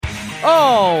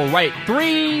All right,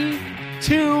 3,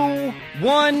 2,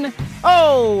 1.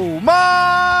 Oh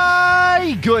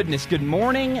my goodness. Good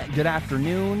morning, good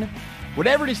afternoon.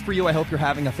 Whatever it is for you, I hope you're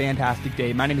having a fantastic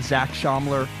day. My name is Zach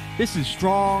Schaumler. This is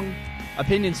Strong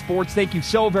Opinion Sports. Thank you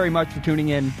so very much for tuning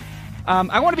in.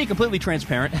 I want to be completely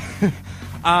transparent.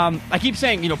 I keep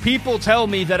saying, people tell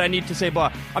me that I need to say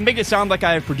blah. I'm making it sound like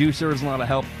I have producers and a lot of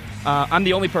help. I'm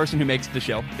the only person who makes the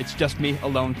show. It's just me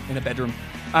alone in a bedroom.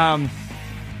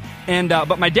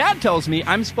 But my dad tells me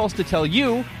I'm supposed to tell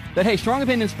you that, hey, Strong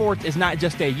Opinion Sports is not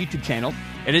just a YouTube channel.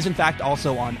 It is, in fact,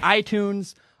 also on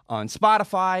iTunes, on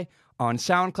Spotify, on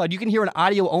SoundCloud. You can hear an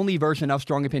audio-only version of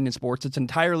Strong Opinion Sports. It's a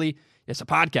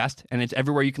podcast, and it's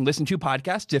everywhere you can listen to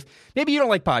podcasts. If maybe you don't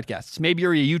like podcasts, maybe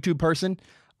you're a YouTube person.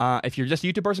 If you're just a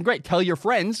YouTube person, great. Tell your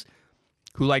friends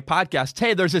who like podcasts,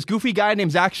 hey, there's this goofy guy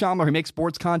named Zach Schaumler who makes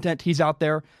sports content. He's out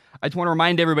there. I just want to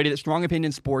remind everybody that Strong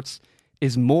Opinion Sports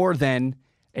is more than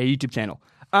a YouTube channel.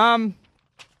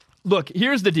 Look,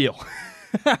 here's the deal.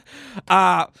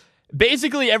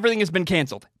 Basically, everything has been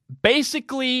canceled. There's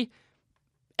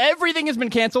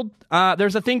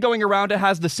a thing going around. It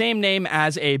has the same name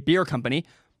as a beer company.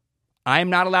 I'm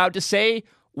not allowed to say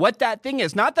what that thing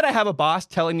is. Not that I have a boss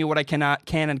telling me what I can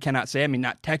and cannot say. I mean,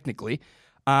 not technically.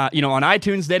 On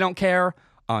iTunes, they don't care.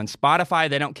 On Spotify,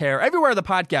 they don't care. Everywhere the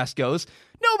podcast goes,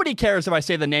 nobody cares if I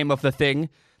say the name of the thing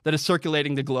that is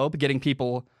circulating the globe, getting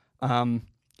people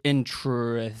in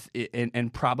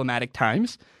problematic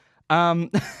times.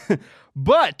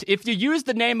 But if you use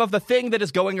the name of the thing that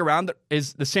is going around that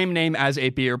is the same name as a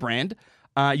beer brand,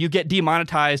 you get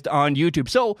demonetized on YouTube.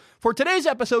 So for today's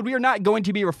episode, we are not going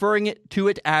to be referring to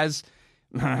it as...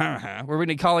 we're going to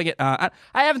be calling it... I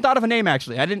haven't thought of a name,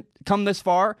 actually. I didn't come this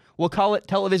far. We'll call it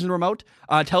Television Remote.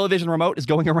 Television Remote is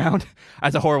going around.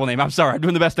 That's a horrible name. I'm sorry. I'm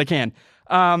doing the best I can.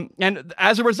 And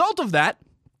as a result of that,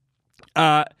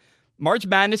 March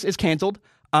Madness is canceled.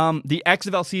 The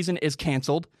XFL season is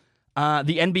canceled.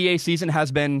 The NBA season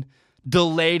has been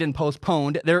delayed and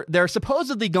postponed. They're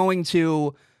supposedly going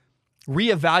to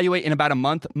reevaluate in about a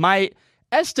month. My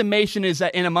estimation is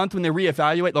that in a month when they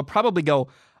reevaluate, they'll probably go,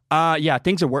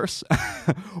 things are worse.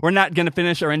 We're not going to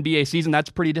finish our NBA season. That's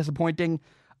pretty disappointing.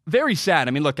 Very sad.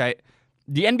 I mean, look, the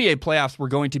NBA playoffs were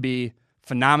going to be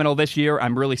phenomenal this year.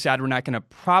 I'm really sad we're not going to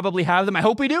probably have them. I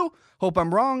hope we do. Hope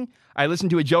I'm wrong. I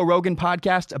listened to a Joe Rogan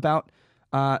podcast about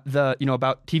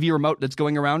about TV remote that's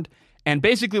going around. And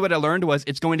basically what I learned was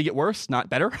it's going to get worse, not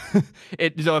better.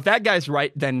 So if that guy's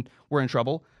right, then we're in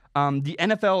trouble. The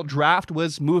NFL draft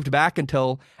was moved back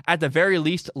until, at the very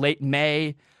least, late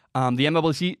May. The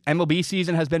MLB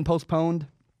season has been postponed.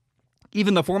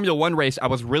 Even the Formula One race I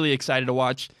was really excited to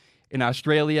watch in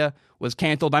Australia was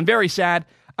canceled. I'm very sad.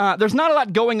 There's not a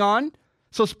lot going on,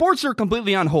 so sports are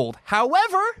completely on hold.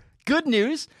 However, good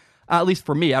news, at least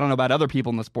for me, I don't know about other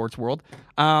people in the sports world,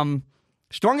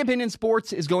 Strong Opinion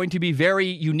Sports is going to be very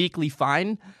uniquely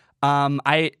fine.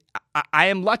 I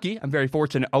am lucky. I'm very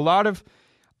fortunate.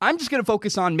 I'm just going to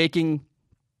focus on making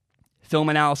film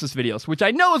analysis videos, which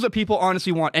I know is what people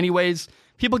honestly want anyways.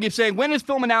 People keep saying, when is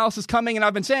film analysis coming? And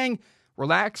I've been saying,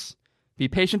 relax, be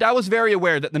patient. I was very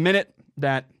aware that the minute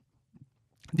that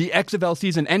the XFL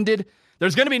season ended,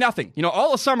 there's going to be nothing.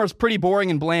 All of summer is pretty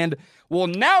boring and bland. Well,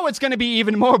 now it's going to be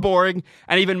even more boring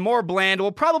and even more bland.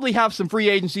 We'll probably have some free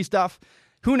agency stuff.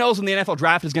 Who knows when the NFL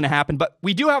draft is going to happen, but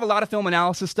we do have a lot of film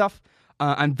analysis stuff.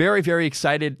 I'm very, very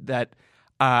excited that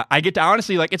I get to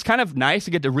honestly, it's kind of nice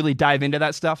to get to really dive into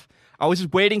that stuff. I was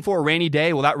just waiting for a rainy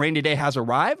day. Well, that rainy day has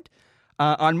arrived.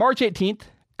 On March 18th,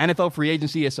 NFL free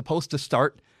agency is supposed to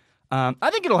start. I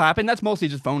think it'll happen. That's mostly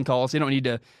just phone calls. They don't need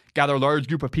to gather a large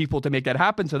group of people to make that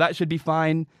happen, so that should be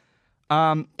fine.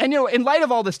 In light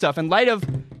of all this stuff, in light of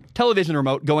television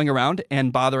remote going around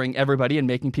and bothering everybody and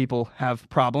making people have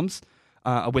problems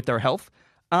with their health,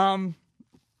 I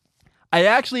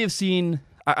actually have seen,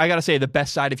 I got to say, the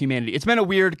best side of humanity. It's been a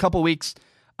weird couple weeks.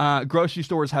 Grocery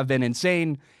stores have been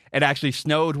insane. It actually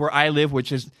snowed where I live,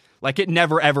 which is it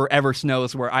never, ever, ever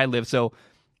snows where I live. So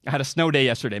I had a snow day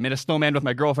yesterday. Made a snowman with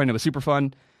my girlfriend. It was super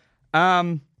fun.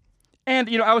 I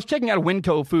was checking out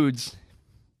Winco Foods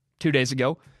 2 days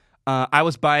ago. I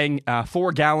was buying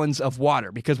 4 gallons of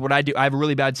water because what I do, I have a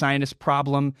really bad sinus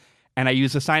problem, and I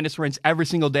use a sinus rinse every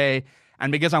single day.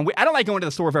 And because I don't like going to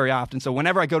the store very often, so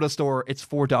whenever I go to the store, it's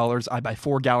 $4. I buy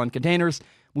 4-gallon containers,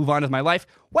 move on with my life.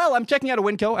 Well, I'm checking out a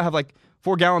Winco. I have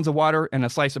 4 gallons of water and a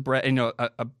slice of bread,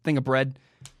 a thing of bread.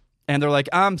 And they're like,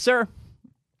 sir,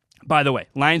 by the way,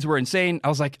 lines were insane. I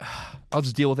was like, I'll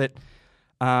just deal with it.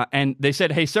 And they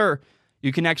said, hey, sir,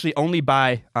 you can actually only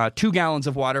buy 2 gallons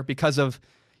of water because of,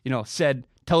 said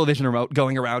television remote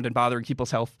going around and bothering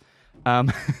people's health.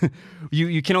 um,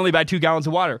 you can only buy 2 gallons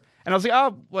of water. And I was like,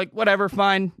 oh, like whatever,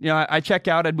 fine. I check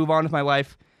out, I'd move on with my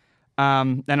life.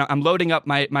 And I'm loading up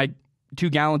my 2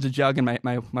 gallons of jug and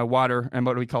my water, and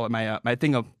what do we call it? My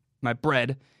thing of my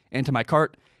bread into my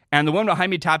cart. And the woman behind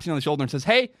me taps me on the shoulder and says,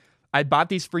 hey, I bought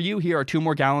these for you. Here are 2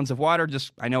 more gallons of water.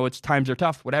 I know times are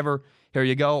tough, whatever. Here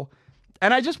you go.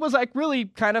 And I just was like really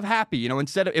kind of happy,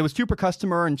 instead of, it was 2 per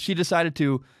customer, and she decided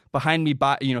to behind me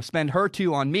buy, spend her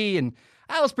 2 on me. And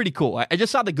that was pretty cool. I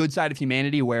just saw the good side of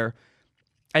humanity, where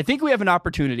I think we have an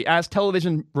opportunity as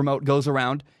television remote goes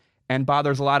around and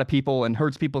bothers a lot of people and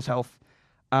hurts people's health.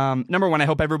 Number one, I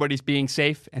hope everybody's being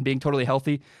safe and being totally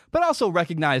healthy, but also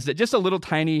recognize that just a little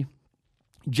tiny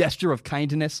gesture of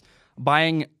kindness,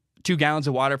 buying 2 gallons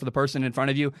of water for the person in front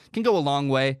of you, can go a long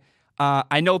way.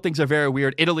 I know things are very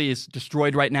weird. Italy is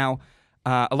destroyed right now.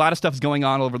 A lot of stuff is going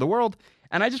on all over the world.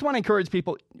 And I just want to encourage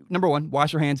people, number one,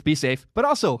 wash your hands, be safe, but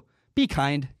also be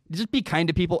kind. Just be kind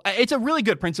to people. It's a really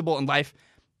good principle in life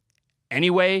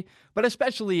anyway, but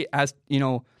especially as,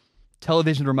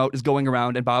 television remote is going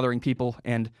around and bothering people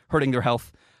and hurting their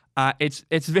health.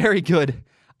 It's very good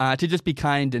to just be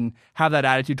kind and have that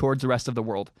attitude towards the rest of the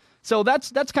world. So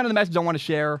that's kind of the message I want to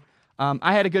share.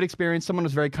 I had a good experience. Someone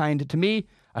was very kind to me.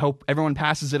 I hope everyone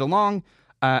passes it along,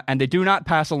 and they do not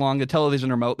pass along the television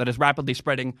remote that is rapidly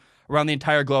spreading around the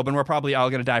entire globe, and we're probably all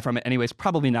going to die from it anyways.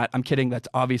 Probably not. I'm kidding. That's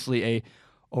obviously a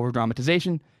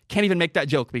over-dramatization. Can't even make that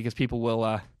joke because people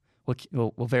will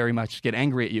very much get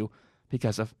angry at you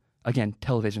because of, again,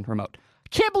 television remote.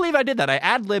 Can't believe I did that. I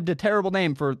ad-libbed a terrible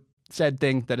name for said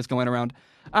thing that is going around.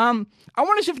 I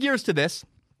want to shift gears to this.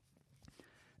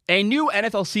 A new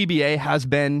NFL CBA has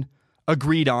been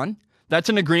agreed on. That's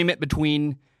an agreement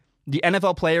between the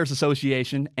NFL Players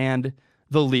Association and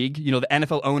the league, the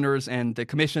NFL owners and the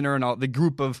commissioner and all the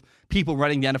group of people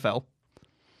running the NFL.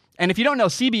 And if you don't know,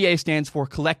 CBA stands for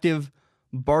Collective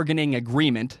Bargaining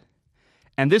Agreement.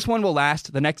 And this one will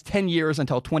last the next 10 years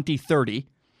until 2030.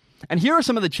 And here are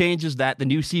some of the changes that the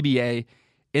new CBA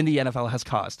in the NFL has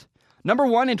caused. Number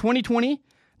one, in 2020,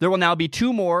 there will now be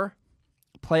 2 more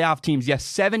playoff teams. Yes,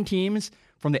 7 teams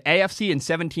from the AFC and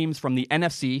 7 teams from the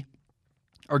NFC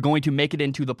are going to make it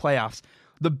into the playoffs.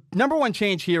 The number one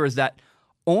change here is that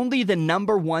only the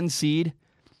number 1 seed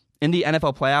in the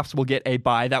NFL playoffs will get a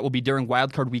bye. That will be during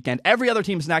wildcard weekend. Every other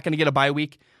team is not going to get a bye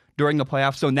week during the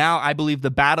playoffs. So now I believe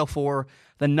the battle for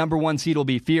the number 1 seed will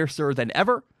be fiercer than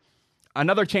ever.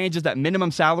 Another change is that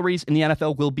minimum salaries in the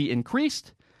NFL will be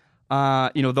increased.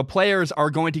 The players are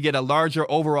going to get a larger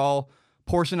overall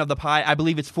portion of the pie. I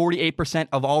believe it's 48%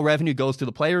 of all revenue goes to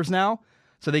the players now.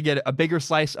 So they get a bigger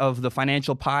slice of the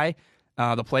financial pie.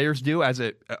 The players do as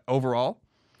overall.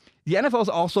 The NFL is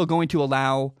also going to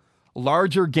allow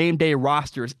larger game day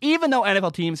rosters. Even though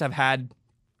NFL teams have had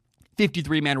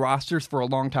 53-man rosters for a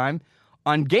long time,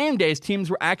 on game days, teams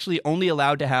were actually only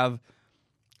allowed to have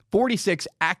 46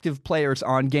 active players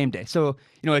on game day. So,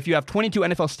 if you have 22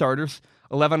 NFL starters,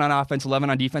 11 on offense, 11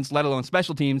 on defense, let alone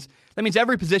special teams, that means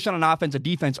every position on offense and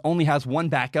defense only has 1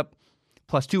 backup,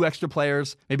 plus 2 extra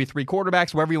players, maybe 3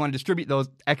 quarterbacks, wherever you want to distribute those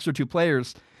extra 2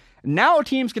 players. Now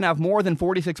teams can have more than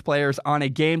 46 players on a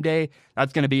game day.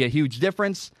 That's going to be a huge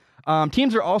difference.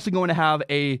 Teams are also going to have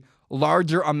a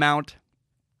larger amount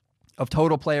of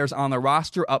total players on the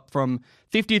roster, up from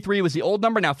 53 was the old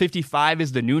number. Now 55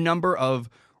 is the new number of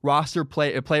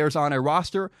players on a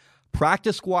roster.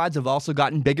 Practice squads have also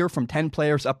gotten bigger, from 10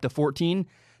 players up to 14.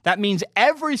 That means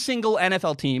every single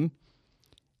NFL team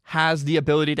has the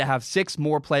ability to have 6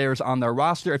 more players on their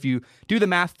roster. If you do the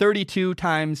math, 32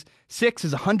 times 6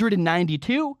 is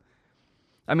 192.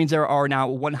 That means there are now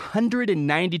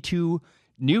 192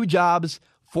 new jobs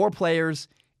for players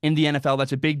in the NFL.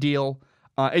 That's a big deal.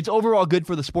 It's overall good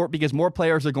for the sport because more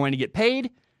players are going to get paid,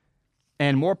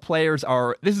 and more players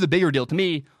this is a bigger deal to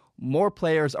me, more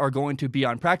players are going to be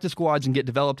on practice squads and get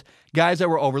developed. Guys that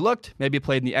were overlooked, maybe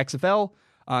played in the XFL,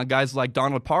 guys like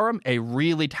Donald Parham, a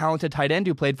really talented tight end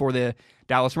who played for the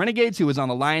Dallas Renegades, who was on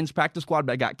the Lions practice squad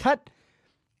but got cut.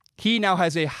 He now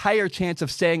has a higher chance of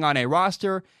staying on a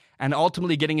roster and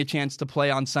ultimately getting a chance to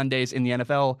play on Sundays in the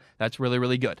NFL. That's really,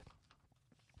 really good.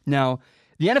 Now,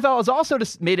 the NFL has also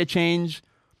made a change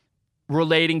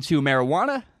relating to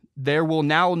marijuana. There will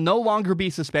now no longer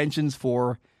be suspensions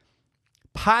for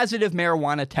positive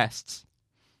marijuana tests.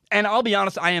 And I'll be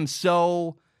honest, I am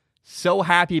so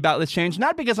happy about this change.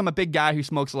 Not because I'm a big guy who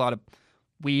smokes a lot of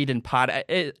weed and pot.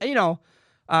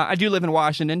 I do live in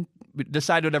Washington.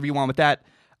 Decide whatever you want with that.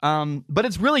 But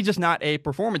it's really just not a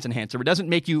performance enhancer. It doesn't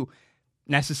make you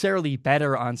necessarily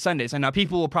better on Sundays. And now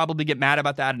people will probably get mad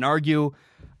about that and argue.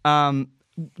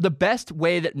 The best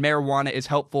way that marijuana is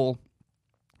helpful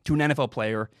to an NFL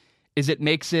player is it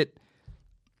makes it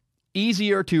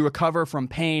easier to recover from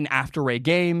pain after a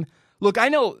game. Look, I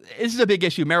know this is a big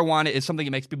issue. Marijuana is something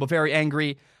that makes people very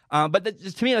angry. But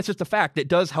to me, that's just a fact. It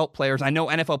does help players. I know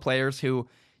NFL players who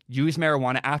use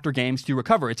marijuana after games to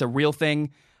recover. It's a real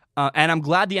thing. And I'm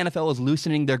glad the NFL is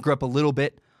loosening their grip a little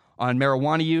bit on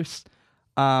marijuana use.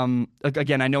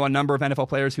 Again, I know a number of NFL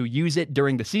players who use it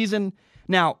during the season.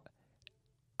 Now,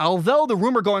 although the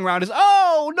rumor going around is,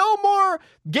 oh, no more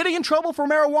getting in trouble for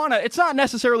marijuana, it's not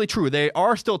necessarily true. They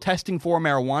are still testing for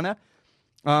marijuana.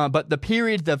 But the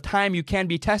period of time you can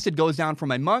be tested goes down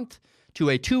from a month to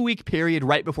a 2-week period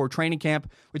right before training camp,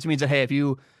 which means that, hey, if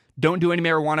you don't do any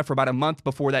marijuana for about a month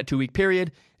before that 2-week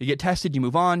period, you get tested, you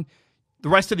move on. The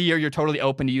rest of the year, you're totally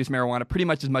open to use marijuana pretty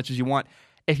much as you want.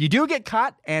 If you do get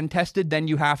caught and tested, then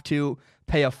you have to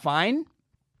pay a fine.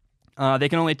 They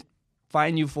can only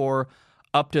fine you for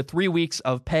up to 3 weeks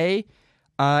of pay.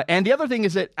 And the other thing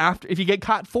is that if you get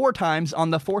caught 4 times,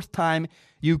 on the 4th time,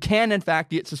 you can, in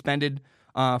fact, get suspended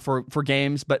for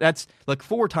games. But that's like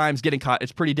 4 times getting caught.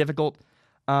 It's pretty difficult.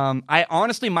 I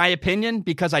honestly, my opinion,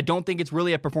 because I don't think it's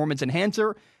really a performance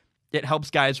enhancer, it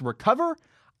helps guys recover.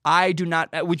 I do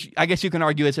not, which I guess you can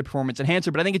argue is a performance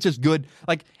enhancer, but I think it's just good.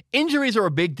 Like, injuries are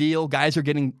a big deal. Guys are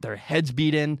getting their heads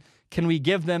beat in. Can we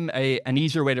give them an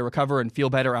easier way to recover and feel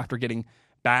better after getting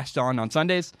bashed on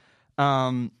Sundays?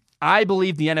 I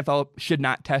believe the NFL should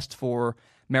not test for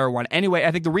marijuana anyway.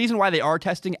 I think the reason why they are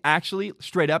testing, actually,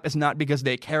 straight up, is not because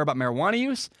they care about marijuana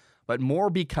use, but more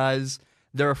because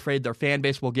they're afraid their fan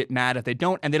base will get mad if they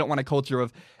don't, and they don't want a culture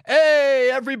of, hey,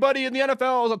 everybody in the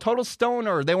NFL is a total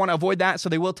stoner. They want to avoid that, so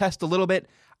they will test a little bit.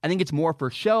 I think it's more for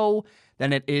show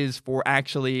than it is for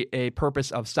actually a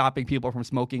purpose of stopping people from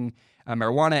smoking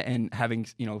marijuana and having,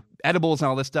 edibles and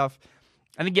all this stuff.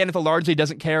 I think the NFL largely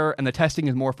doesn't care, and the testing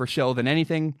is more for show than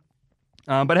anything.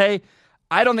 But hey,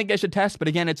 I don't think they should test, but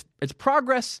again, it's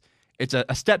progress. It's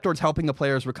a step towards helping the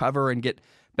players recover and get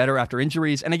better after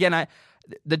injuries. And again,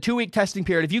 the 2-week testing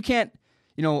period, if you can't,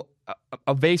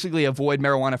 basically avoid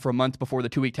marijuana for a month before the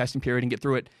 2-week testing period and get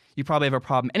through it, you probably have a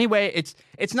problem. Anyway,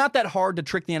 it's not that hard to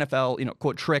trick the NFL,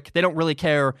 quote, trick. They don't really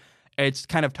care. It's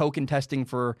kind of token testing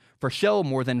for show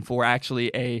more than for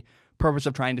actually a purpose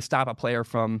of trying to stop a player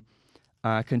from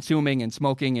consuming and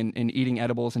smoking and eating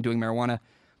edibles and doing marijuana.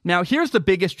 Now, here's the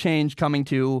biggest change coming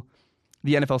to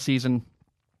the NFL season.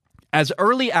 As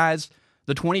early as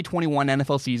the 2021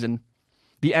 NFL season,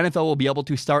 the NFL will be able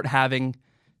to start having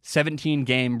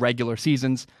 17-game regular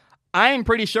seasons. I'm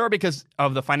pretty sure, because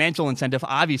of the financial incentive,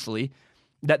 obviously,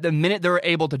 that the minute they're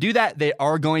able to do that, they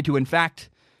are going to, in fact,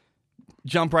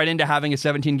 jump right into having a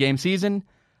 17-game season.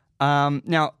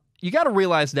 Now, you got to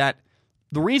realize that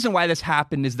the reason why this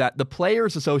happened is that the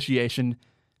Players Association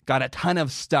got a ton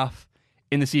of stuff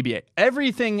in the CBA.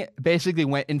 Everything basically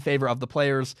went in favor of the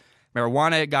players.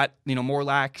 Marijuana got, more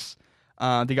lax.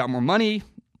 They got more money,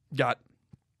 got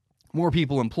more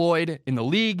people employed in the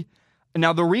league. And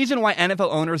now, the reason why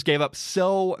NFL owners gave up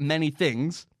so many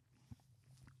things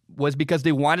was because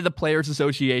they wanted the Players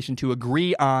Association to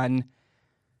agree on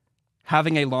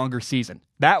having a longer season.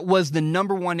 That was the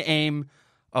number one aim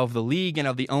of the league and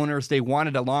of the owners. They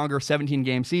wanted a longer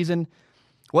 17-game season.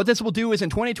 What this will do is in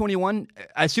 2021,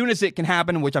 as soon as it can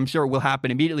happen, which I'm sure will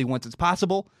happen immediately once it's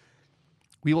possible,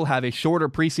 we will have a shorter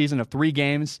preseason of 3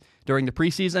 games during the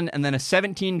preseason and then a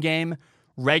 17-game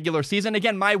regular season.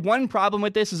 Again, my one problem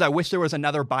with this is I wish there was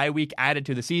another bye week added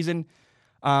to the season.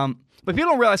 But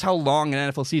people don't realize how long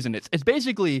an NFL season is. It's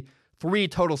basically 3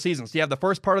 total seasons. You have the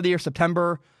first part of the year,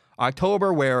 September,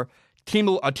 October, where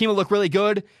a team will look really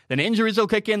good. Then injuries will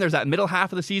kick in. There's that middle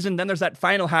half of the season. Then there's that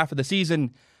final half of the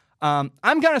season. I'm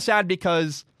kind of sad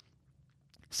because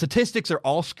statistics are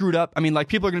all screwed up. I mean, like,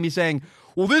 people are going to be saying,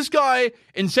 well, this guy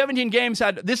in 17 games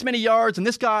had this many yards, and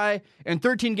this guy in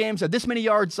 13 games had this many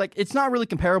yards. Like, it's not really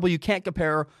comparable. You can't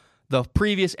compare the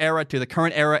previous era to the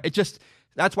current era.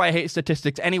 That's why I hate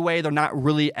statistics anyway. They're not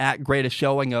really at great a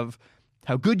showing of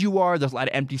how good you are. There's a lot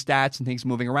of empty stats and things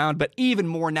moving around. But even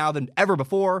more now than ever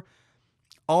before,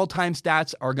 all-time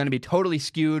stats are going to be totally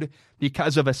skewed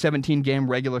because of a 17-game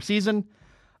regular season.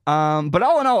 But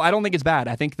all in all, I don't think it's bad.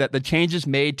 I think that the changes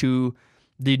made to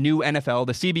the new NFL,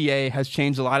 the CBA, has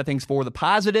changed a lot of things for the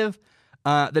positive.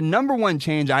 The number one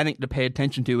change I think to pay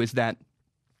attention to is that,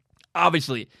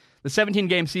 obviously, the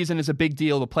 17-game season is a big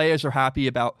deal. The players are happy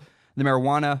about the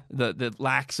marijuana, the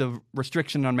lack of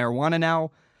restriction on marijuana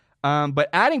now. But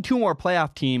adding 2 more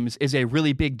playoff teams is a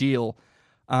really big deal.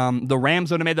 The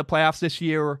Rams would have made the playoffs this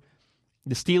year.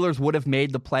 The Steelers would have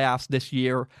made the playoffs this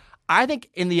year. I think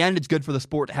in the end, it's good for the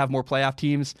sport to have more playoff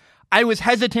teams. I was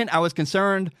hesitant. I was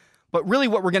concerned. But really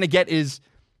what we're going to get is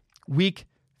week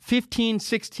 15,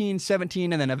 16,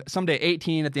 17, and then someday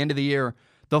 18 at the end of the year,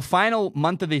 the final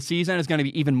month of the season is going to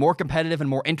be even more competitive and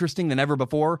more interesting than ever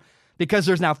before because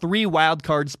there's now 3 wild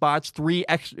card spots, 3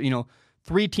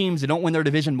 teams that don't win their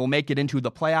division will make it into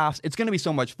the playoffs. It's going to be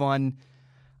so much fun,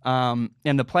 and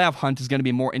the playoff hunt is going to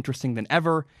be more interesting than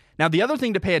ever. Now, the other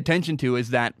thing to pay attention to is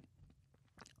that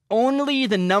only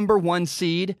the number 1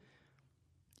 seed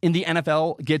in the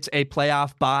NFL gets a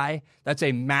playoff bye. That's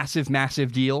a massive,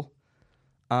 massive deal,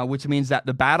 which means that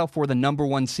the battle for the number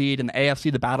 1 seed in the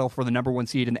AFC, the battle for the number 1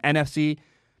 seed in the NFC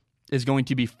is going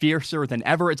to be fiercer than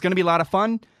ever. It's going to be a lot of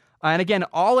fun. And again,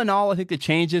 all in all, I think the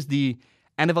changes the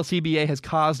NFLCBA has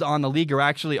caused on the league are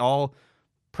actually all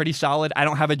pretty solid. I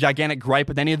don't have a gigantic gripe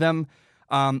with any of them.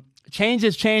 Change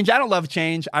is change. I don't love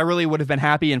change. I really would have been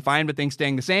happy and fine with things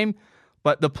staying the same.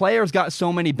 But the players got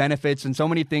so many benefits and so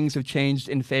many things have changed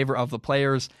in favor of the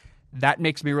players. That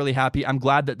makes me really happy. I'm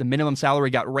glad that the minimum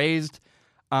salary got raised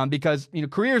because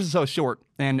careers are so short.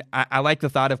 And I like the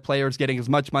thought of players getting as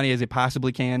much money as they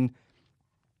possibly can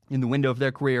in the window of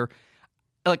their career.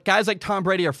 Guys like Tom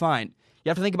Brady are fine. You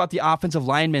have to think about the offensive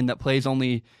lineman that plays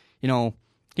only,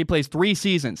 he plays 3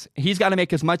 seasons. He's got to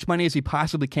make as much money as he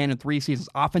possibly can in 3 seasons.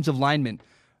 Offensive linemen,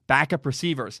 backup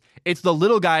receivers. It's the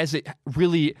little guys that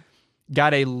really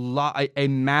got a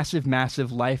massive,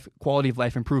 massive quality of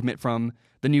life improvement from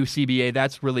the new CBA.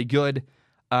 That's really good.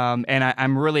 And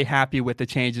I'm really happy with the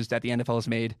changes that the NFL has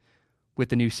made with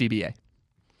the new CBA.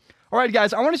 All right,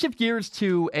 guys, I want to shift gears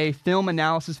to a film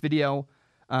analysis video.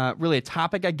 Really a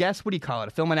topic, I guess. What do you call it?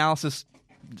 A film analysis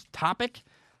topic?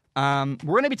 We're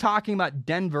going to be talking about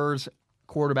Denver's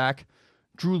quarterback,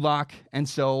 Drew Lock. And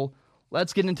so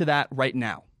let's get into that right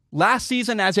now. Last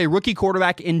season, as a rookie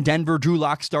quarterback in Denver, Drew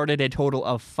Lock started a total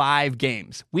of 5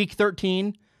 games, week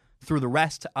 13 through the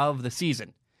rest of the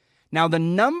season. Now, the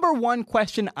number 1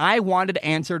 question I wanted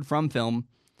answered from film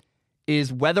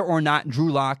is whether or not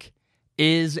Drew Lock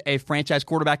is a franchise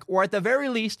quarterback, or at the very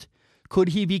least, could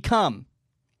he become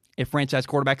a franchise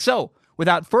quarterback? So,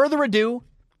 without further ado,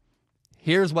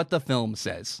 here's what the film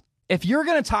says. If you're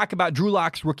going to talk about Drew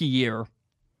Lock's rookie year,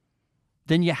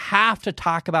 then you have to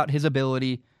talk about his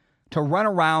ability to run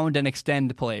around and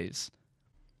extend plays.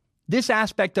 This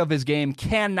aspect of his game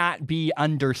cannot be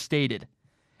understated.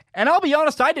 And I'll be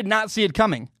honest, I did not see it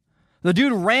coming. The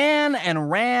dude ran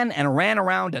and ran and ran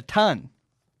around a ton.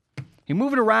 He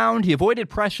moved around, he avoided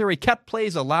pressure, he kept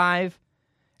plays alive,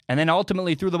 and then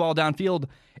ultimately threw the ball downfield.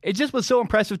 It just was so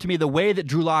impressive to me the way that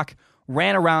Drew Lock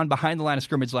ran around behind the line of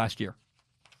scrimmage last year.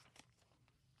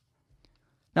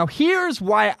 Now, here's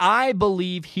why I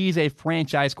believe he's a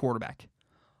franchise quarterback.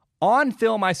 On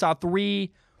film, I saw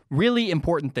 3 really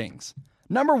important things.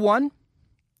 Number 1,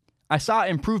 I saw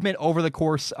improvement over the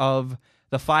course of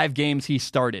the 5 games he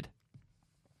started.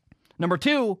 Number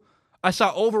 2, I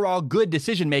saw overall good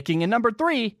decision-making. And number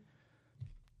 3,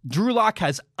 Drew Lock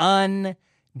has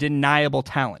undeniable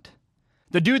talent.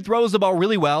 The dude throws the ball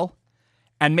really well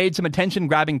and made some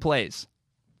attention-grabbing plays.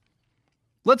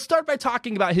 Let's start by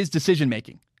talking about his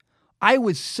decision-making. I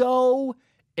was so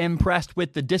impressed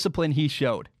with the discipline he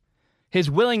showed. His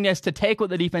willingness to take what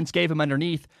the defense gave him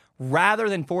underneath rather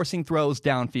than forcing throws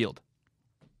downfield.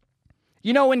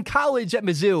 In college at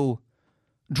Mizzou,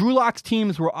 Drew Lock's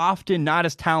teams were often not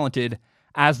as talented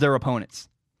as their opponents.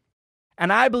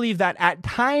 And I believe that at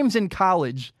times in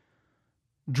college,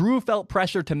 Drew felt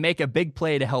pressure to make a big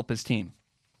play to help his team.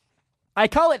 I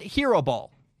call it hero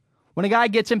ball, when a guy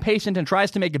gets impatient and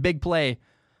tries to make a big play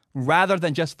rather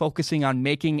than just focusing on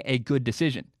making a good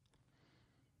decision.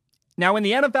 Now, in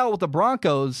the NFL with the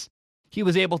Broncos, he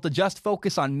was able to just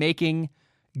focus on making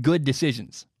good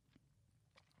decisions.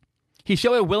 He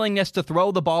showed a willingness to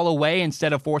throw the ball away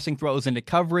instead of forcing throws into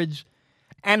coverage.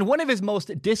 And one of his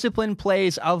most disciplined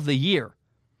plays of the year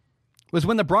was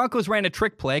when the Broncos ran a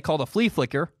trick play called a flea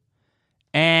flicker,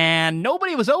 and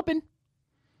nobody was open,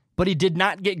 but he did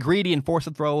not get greedy and force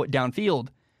a throw downfield.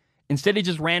 Instead, he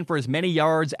just ran for as many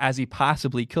yards as he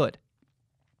possibly could.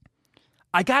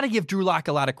 I got to give Drew Lock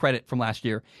a lot of credit from last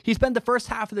year. He spent the first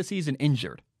half of the season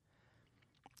injured.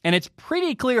 And it's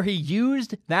pretty clear he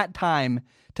used that time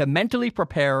to mentally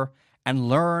prepare and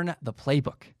learn the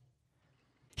playbook.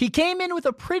 He came in with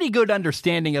a pretty good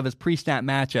understanding of his pre-snap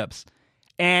matchups,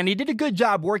 and he did a good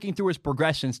job working through his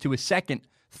progressions to his second,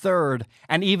 third,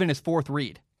 and even his fourth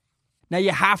read. Now,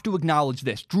 you have to acknowledge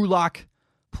this. Drew Lock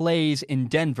plays in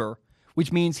Denver,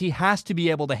 which means he has to be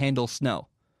able to handle snow.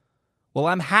 Well,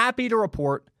 I'm happy to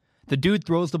report the dude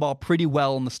throws the ball pretty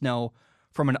well in the snow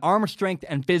from an arm strength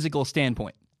and physical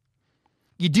standpoint.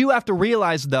 You do have to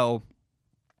realize, though,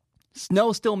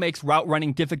 snow still makes route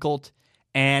running difficult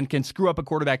and can screw up a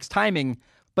quarterback's timing,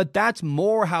 But that's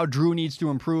more how Drew needs to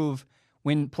improve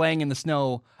when playing in the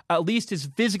snow. At least his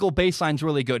physical baseline's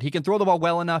really good. He can throw the ball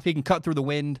well enough. He can cut through the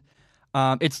wind.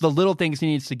 It's the little things he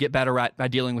needs to get better at by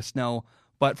dealing with snow.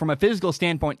 But from a physical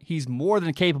standpoint, he's more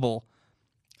than capable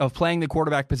of playing the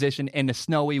quarterback position in a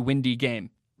snowy, windy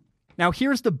game. Now,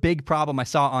 here's the big problem I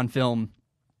saw on film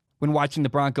when watching the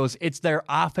Broncos. It's their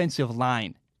offensive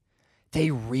line.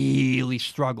 They really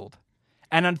struggled.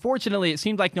 And unfortunately, it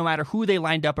seemed like no matter who they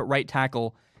lined up at right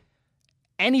tackle,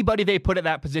 anybody they put at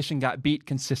that position got beat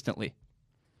consistently.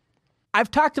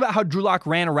 I've talked about how Drew Lock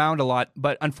ran around a lot,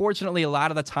 but unfortunately, a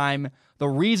lot of the time, the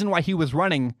reason why he was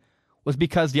running was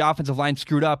because the offensive line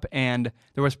screwed up and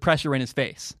there was pressure in his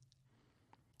face.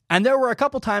 And there were a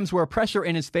couple times where pressure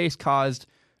in his face caused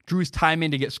Drew's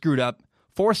timing to get screwed up,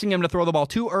 forcing him to throw the ball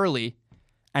too early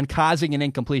and causing an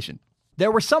incompletion.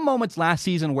 There were some moments last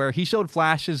season where he showed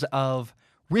flashes of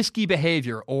risky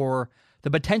behavior or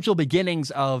the potential beginnings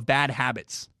of bad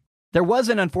habits. There was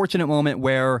an unfortunate moment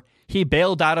where he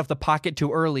bailed out of the pocket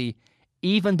too early,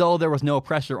 even though there was no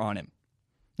pressure on him.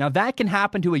 Now, that can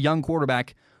happen to a young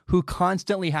quarterback who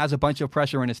constantly has a bunch of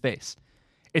pressure in his face.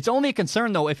 It's only a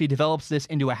concern, though, if he develops this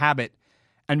into a habit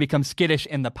and becomes skittish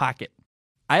in the pocket.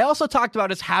 I also talked about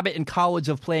his habit in college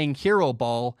of playing hero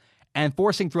ball and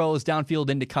forcing throws downfield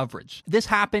into coverage. This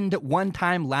happened one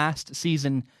time last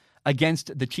season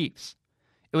against the Chiefs.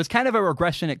 It was kind of a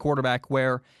regression at quarterback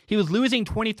where he was losing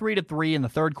 23-3 in the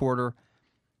third quarter,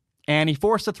 and he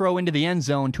forced a throw into the end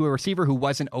zone to a receiver who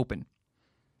wasn't open.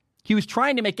 He was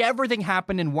trying to make everything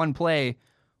happen in one play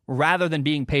rather than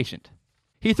being patient.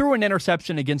 He threw an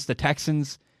interception against the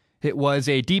Texans. It was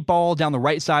a deep ball down the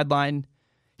right sideline.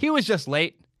 He was just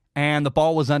late, and the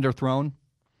ball was underthrown.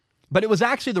 But it was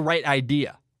actually the right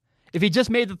idea. If he just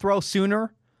made the throw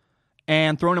sooner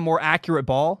and thrown a more accurate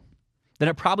ball, then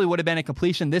it probably would have been a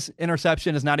completion. This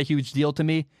interception is not a huge deal to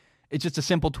me. It's just a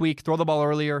simple tweak. Throw the ball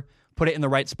earlier, put it in the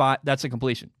right spot. That's a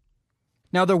completion.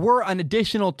 Now, there were an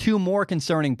additional two more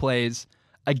concerning plays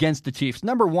against the Chiefs.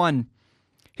 Number one,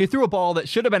 he threw a ball that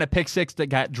should have been a pick six that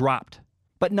got dropped.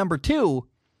 But number two,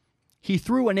 he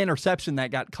threw an interception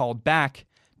that got called back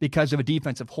because of a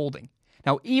defensive holding.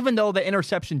 Now, even though the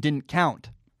interception didn't count,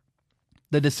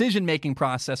 the decision-making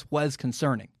process was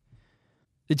concerning.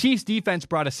 The Chiefs' defense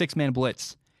brought a six-man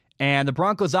blitz, and the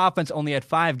Broncos' offense only had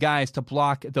 5 guys to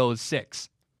block those 6.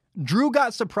 Drew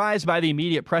got surprised by the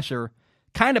immediate pressure,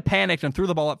 kind of panicked, and threw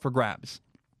the ball up for grabs.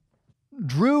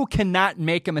 Drew cannot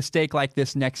make a mistake like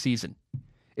this next season.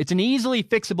 It's an easily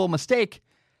fixable mistake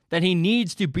that he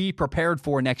needs to be prepared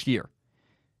for next year.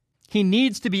 He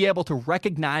needs to be able to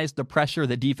recognize the pressure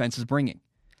the defense is bringing.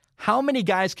 How many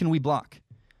guys can we block?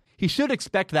 He should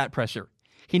expect that pressure.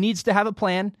 He needs to have a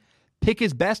plan, pick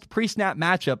his best pre-snap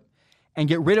matchup, and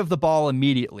get rid of the ball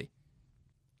immediately.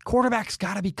 Quarterbacks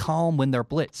got to be calm when they're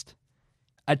blitzed.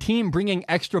 A team bringing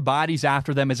extra bodies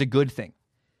after them is a good thing.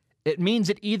 It means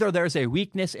that either there's a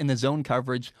weakness in the zone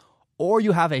coverage or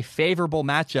you have a favorable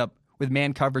matchup with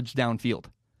man coverage downfield.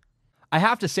 I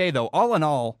have to say, though, all in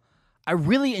all, I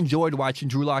really enjoyed watching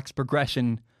Drew Lock's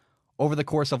progression over the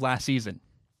course of last season.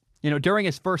 During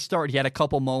his first start, he had a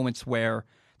couple moments where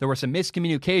there were some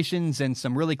miscommunications and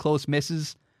some really close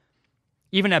misses.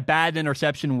 Even a bad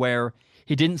interception where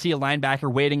he didn't see a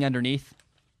linebacker waiting underneath.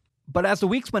 But as the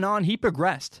weeks went on, he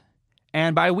progressed.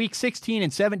 And by week 16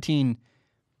 and 17,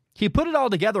 he put it all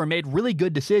together and made really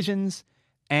good decisions,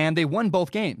 and they won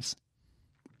both games.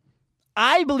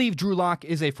 I believe Drew Lock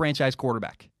is a franchise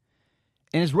quarterback.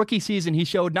 In his rookie season, he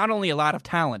showed not only a lot of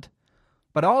talent,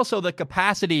 but also the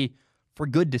capacity for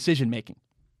good decision-making.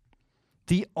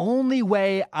 The only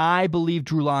way I believe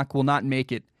Drew Lock will not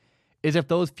make it is if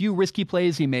those few risky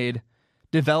plays he made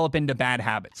develop into bad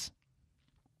habits.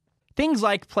 Things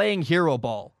like playing hero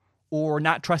ball or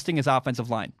not trusting his offensive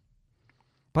line.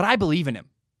 But I believe in him.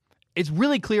 It's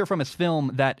really clear from his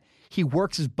film that he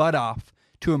works his butt off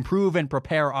to improve and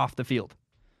prepare off the field.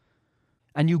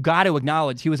 And you got to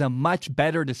acknowledge he was a much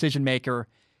better decision maker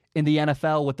in the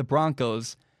NFL with the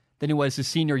Broncos than he was his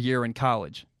senior year in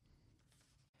college.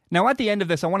 Now, at the end of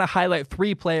this, I want to highlight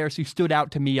 3 players who stood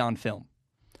out to me on film.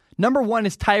 Number 1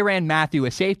 is Tyrann Mathieu,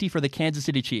 a safety for the Kansas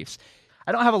City Chiefs.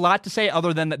 I don't have a lot to say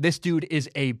other than that this dude is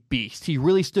a beast. He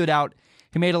really stood out.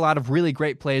 He made a lot of really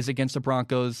great plays against the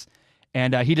Broncos,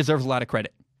 and he deserves a lot of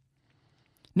credit.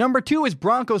 Number 2 is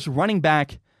Broncos running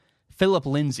back Phillip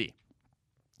Lindsay.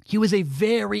 He was a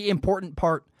very important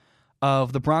part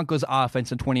of the Broncos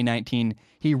offense in 2019.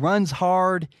 He runs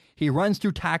hard. He runs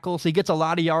through tackles. He gets a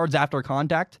lot of yards after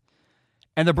contact.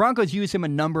 And the Broncos use him a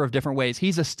number of different ways.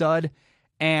 He's a stud,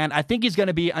 and I think he's going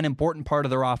to be an important part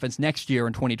of their offense next year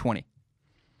in 2020.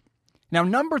 Now,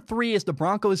 number 3 is the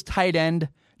Broncos tight end,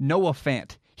 Noah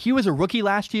Fant. He was a rookie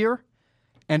last year,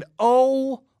 and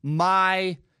oh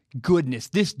my goodness,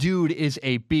 this dude is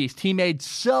a beast. He made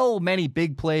so many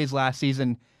big plays last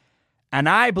season, and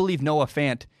I believe Noah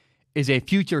Fant is a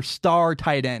future star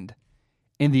tight end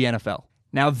in the NFL.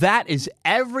 Now, that is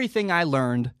everything I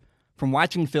learned from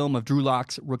watching film of Drew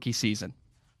Lock's rookie season.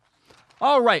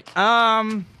 All right,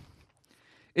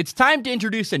 it's time to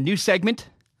introduce a new segment.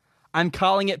 I'm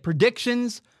calling it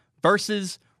Predictions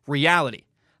versus Reality.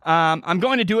 I'm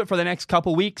going to do it for the next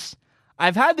couple weeks.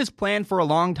 I've had this plan for a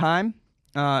long time,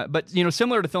 but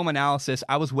similar to film analysis,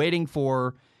 I was saving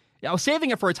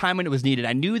it for a time when it was needed.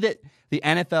 I knew that the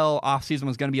NFL offseason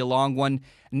was going to be a long one.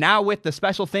 Now with the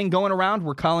special thing going around,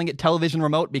 we're calling it television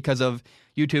remote because of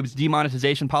YouTube's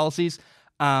demonetization policies.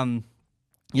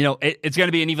 It's going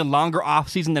to be an even longer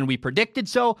offseason than we predicted,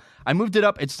 so I moved it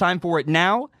up. It's time for it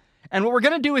now. And what we're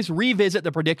going to do is revisit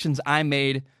the predictions I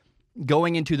made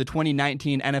going into the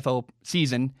 2019 NFL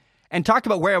season and talk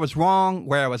about where I was wrong,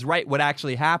 where I was right, what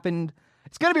actually happened.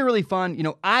 It's going to be really fun.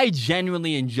 I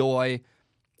genuinely enjoy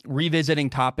revisiting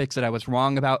topics that I was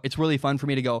wrong about. It's really fun for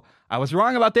me to go, I was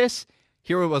wrong about this.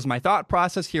 Here was my thought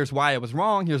process. Here's why I was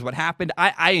wrong. Here's what happened.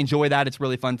 I enjoy that. It's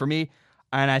really fun for me.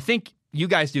 And I think you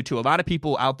guys do too. A lot of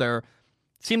people out there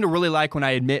seem to really like when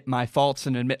I admit my faults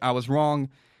and admit I was wrong.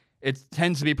 It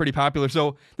tends to be pretty popular.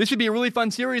 So this should be a really fun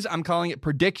series. I'm calling it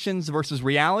Predictions versus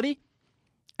Reality.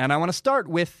 And I want to start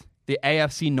with the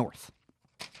AFC North.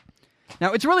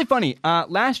 Now, it's really funny.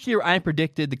 Last year, I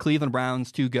predicted the Cleveland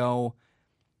Browns to go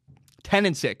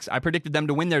 10-6. I predicted them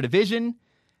to win their division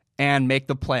and make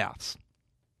the playoffs.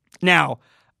 Now,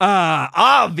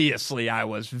 obviously, I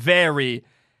was very,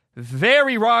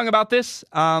 very wrong about this,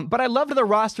 but I loved their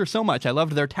roster so much. I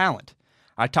loved their talent.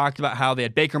 I talked about how they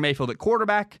had Baker Mayfield at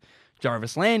quarterback,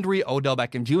 Jarvis Landry, Odell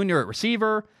Beckham Jr. at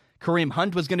receiver. Kareem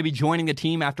Hunt was going to be joining the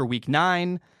team after Week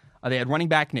 9. They had running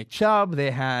back Nick Chubb.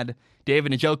 They had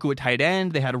David Njoku at tight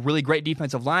end. They had a really great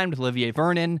defensive line with Olivier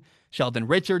Vernon, Sheldon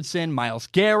Richardson, Myles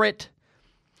Garrett.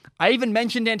 I even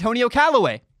mentioned Antonio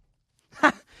Callaway.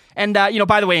 And,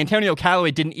 by the way, Antonio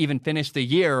Callaway didn't even finish the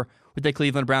year with the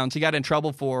Cleveland Browns. He got in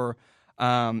trouble for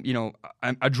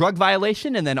a drug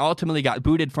violation and then ultimately got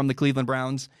booted from the Cleveland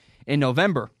Browns in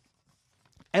November.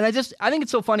 And I think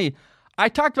it's so funny. I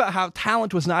talked about how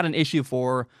talent was not an issue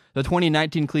for the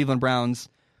 2019 Cleveland Browns.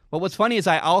 But what's funny is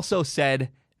I also said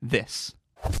this.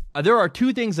 There are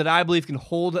 2 things that I believe can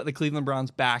hold the Cleveland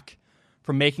Browns back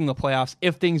from making the playoffs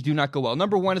if things do not go well.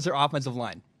 Number 1 is their offensive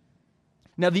line.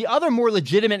 Now, the other more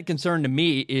legitimate concern to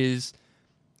me is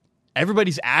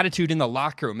everybody's attitude in the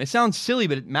locker room. It sounds silly,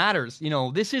 but it matters.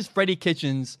 This is Freddie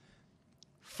Kitchens'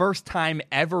 first time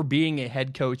ever being a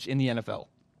head coach in the NFL.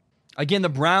 Again, the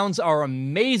Browns are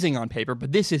amazing on paper,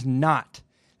 but this is not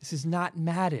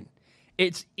Madden.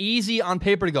 It's easy on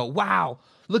paper to go, wow,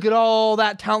 look at all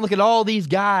that talent, look at all these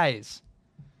guys.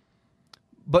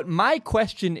 But my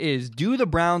question is, do the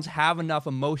Browns have enough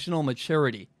emotional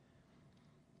maturity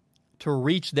to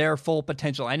reach their full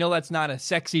potential? I know that's not a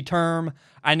sexy term.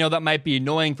 I know that might be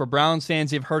annoying for Browns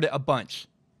fans. They've heard it a bunch.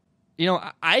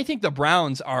 I think the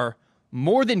Browns are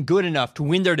more than good enough to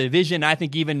win their division. I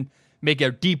think even make a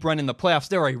deep run in the playoffs.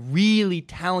 They're a really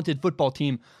talented football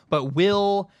team, but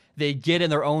will they get in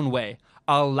their own way?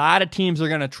 A lot of teams are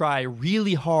going to try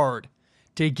really hard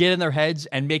to get in their heads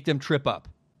and make them trip up.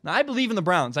 Now, I believe in the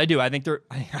Browns. I do. I think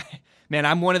man,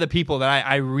 I'm one of the people that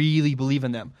I really believe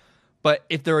in them. But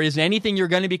if there is anything you're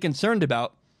going to be concerned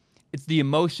about, it's the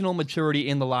emotional maturity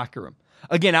in the locker room.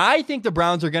 Again, I think the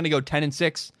Browns are going to go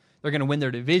 10-6. They're going to win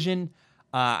their division.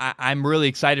 I'm really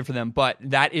excited for them, but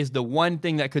that is the one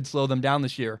thing that could slow them down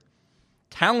this year.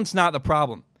 Talent's not the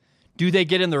problem. Do they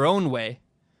get in their own way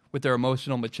with their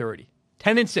emotional maturity?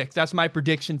 10-6, that's my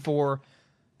prediction for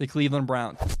the Cleveland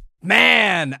Browns.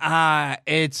 Man,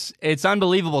 it's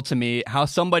unbelievable to me how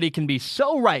somebody can be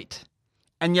so right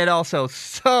and yet also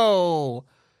so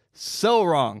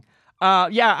wrong.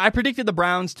 I predicted the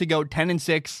Browns to go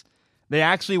 10-6. They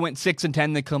actually went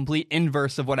 6-10, the complete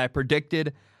inverse of what I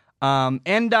predicted.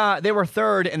 And they were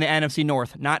third in the NFC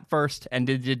North, not first, and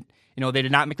they did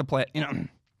not make the play.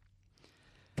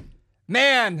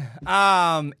 Man,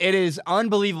 it is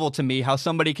unbelievable to me how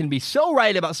somebody can be so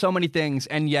right about so many things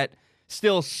and yet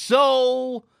still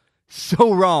so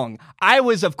wrong. I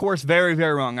was, of course, very,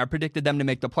 very wrong. I predicted them to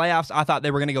make the playoffs. I thought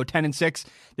they were going to go 10-6.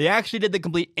 They actually did the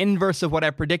complete inverse of what I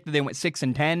predicted. They went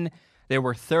 6-10. They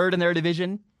were third in their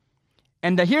division.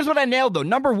 And here's what I nailed, though.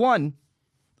 Number 1,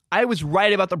 I was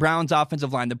right about the Browns'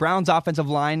 offensive line. The Browns' offensive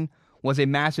line was a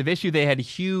massive issue. They had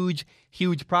huge,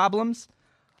 huge problems.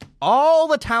 All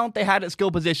the talent they had at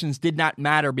skill positions did not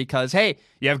matter because, hey,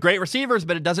 you have great receivers,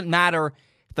 but it doesn't matter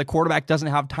if the quarterback doesn't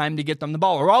have time to get them the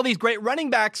ball. Or all these great running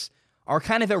backs are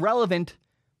kind of irrelevant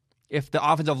if the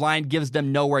offensive line gives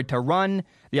them nowhere to run.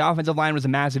 The offensive line was a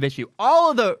massive issue.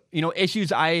 All of the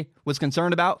issues I was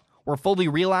concerned about were fully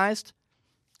realized.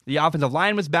 The offensive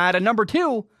line was bad. And number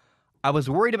two, I was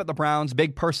worried about the Browns'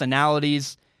 big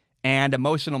personalities and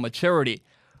emotional maturity.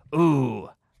 Ooh,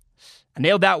 I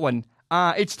nailed that one.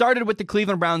 It started with the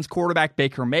Cleveland Browns quarterback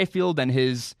Baker Mayfield and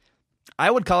his, I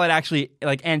would call it actually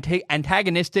like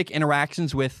antagonistic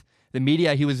interactions with the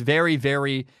media. He was very,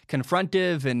 very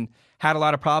confrontive and had a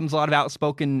lot of problems, a lot of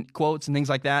outspoken quotes and things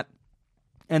like that.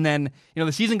 And then,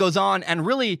 the season goes on, and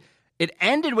really it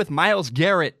ended with Myles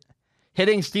Garrett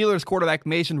hitting Steelers quarterback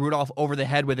Mason Rudolph over the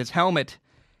head with his helmet.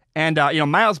 And,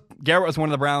 Myles Garrett was one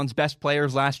of the Browns' best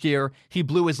players last year. He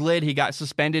blew his lid. He got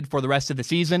suspended for the rest of the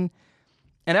season.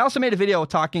 And I also made a video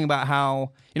talking about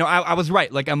how, I was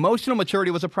right. Like, emotional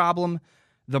maturity was a problem.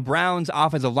 The Browns'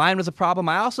 offensive line was a problem.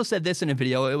 I also said this in a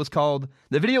video. The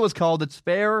video was called, "It's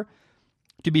Fair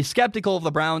to Be Skeptical of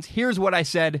the Browns." Here's what I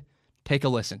said. Take a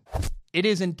listen. It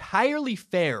is entirely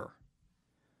fair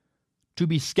to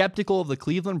be skeptical of the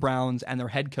Cleveland Browns and their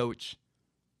head coach,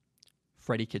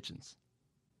 Freddie Kitchens.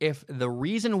 If the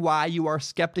reason why you are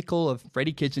skeptical of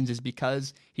Freddie Kitchens is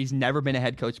because he's never been a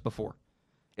head coach before,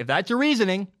 if that's your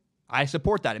reasoning, I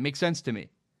support that. It makes sense to me.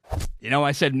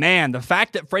 I said, man, the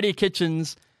fact that Freddie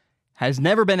Kitchens has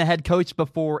never been a head coach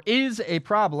before is a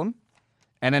problem.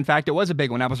 And in fact, it was a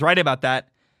big one. I was right about that.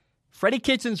 Freddie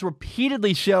Kitchens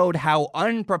repeatedly showed how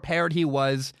unprepared he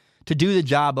was to do the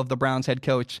job of the Browns head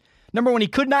coach. Number one, he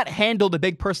could not handle the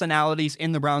big personalities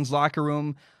in the Browns locker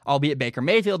room, albeit Baker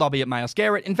Mayfield, albeit Myles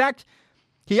Garrett. In fact,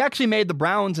 he actually made the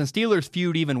Browns and Steelers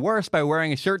feud even worse by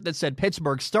wearing a shirt that said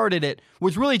Pittsburgh started it,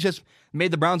 which really just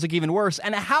made the Browns look even worse.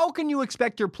 And how can you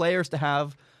expect your players to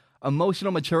have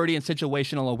emotional maturity and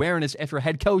situational awareness if your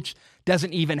head coach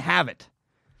doesn't even have it?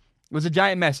 It was a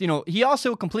giant mess. He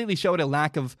also completely showed a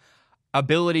lack of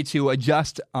ability to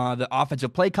adjust the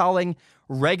offensive play calling.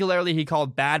 Regularly, he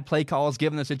called bad play calls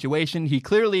given the situation. He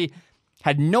clearly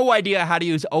had no idea how to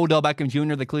use Odell Beckham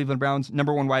Jr., the Cleveland Browns'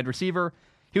 number one wide receiver.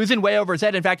 He was in way over his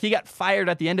head. In fact, he got fired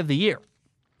at the end of the year.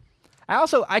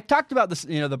 I talked about this,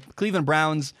 the Cleveland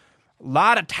Browns, a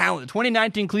lot of talent. The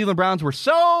 2019 Cleveland Browns were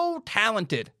so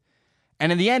talented.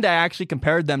 And in the end, I actually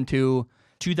compared them to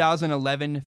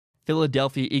 2011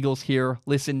 Philadelphia Eagles here.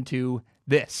 Listen to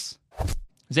this.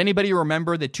 Does anybody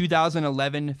remember the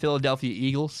 2011 Philadelphia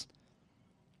Eagles?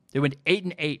 They went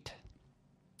 8-8.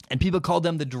 And people called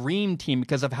them the dream team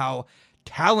because of how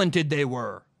talented they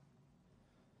were.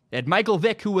 They had Michael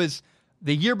Vick, who was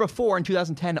the year before in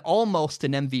 2010 almost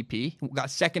an MVP, got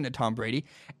second to Tom Brady.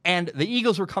 And the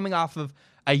Eagles were coming off of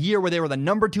a year where they were the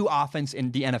number 2 offense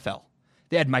in the NFL.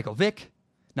 They had Michael Vick,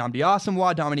 Nnamdi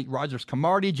Asomugha, Dominique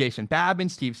Rodgers-Cromartie, Jason Babin,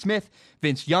 Steve Smith,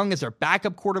 Vince Young as their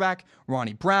backup quarterback,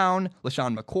 Ronnie Brown,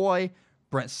 LaShawn McCoy,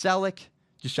 Brent Selleck,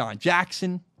 Deshaun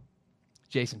Jackson,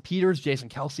 Jason Peters, Jason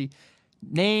Kelsey.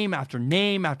 Name after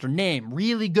name after name.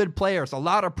 Really good players, a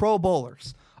lot of Pro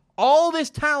Bowlers. All this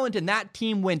talent, and that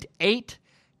team went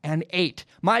 8-8.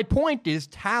 My point is,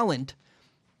 talent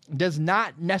does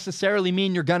not necessarily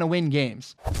mean you're going to win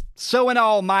games. So in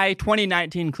all, my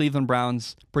 2019 Cleveland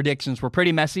Browns predictions were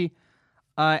pretty messy.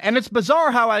 And it's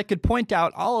bizarre how I could point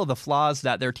out all of the flaws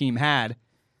that their team had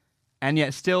and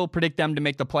yet still predict them to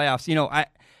make the playoffs.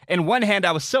 In one hand,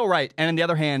 I was so right. And in the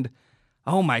other hand,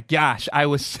 oh my gosh, I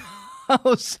was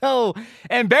so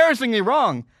embarrassingly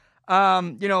wrong. I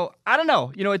don't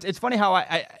know. It's funny how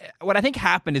what I think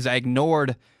happened is I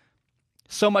ignored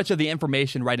so much of the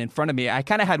information right in front of me. I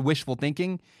kind of had wishful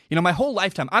thinking. My whole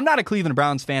lifetime, I'm not a Cleveland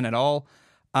Browns fan at all.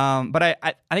 But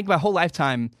I think my whole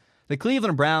lifetime, the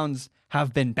Cleveland Browns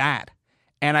have been bad.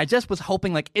 And I just was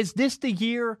hoping, is this the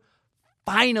year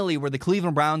finally where the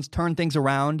Cleveland Browns turn things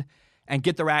around and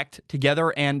get their act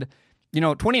together? And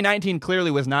 2019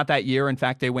 clearly was not that year. In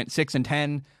fact, they went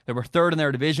 6-10. They were third in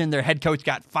their division. Their head coach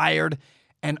got fired.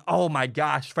 And oh my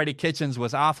gosh, Freddie Kitchens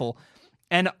was awful.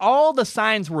 And all the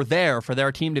signs were there for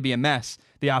their team to be a mess.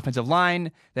 The offensive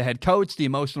line, the head coach, the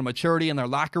emotional maturity in their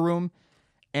locker room.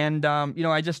 And,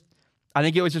 I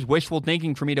think it was just wishful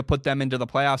thinking for me to put them into the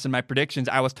playoffs in my predictions.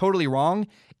 I was totally wrong,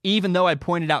 even though I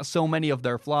pointed out so many of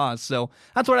their flaws. So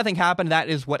that's what I think happened. That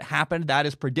is what happened. That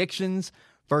is predictions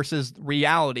versus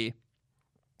reality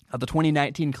of the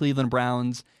 2019 Cleveland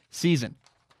Browns season.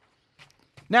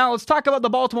 Now, let's talk about the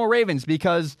Baltimore Ravens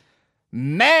because,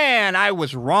 man, I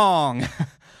was wrong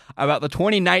about the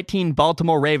 2019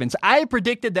 Baltimore Ravens. I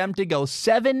predicted them to go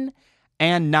 7-9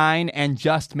 and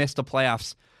just miss the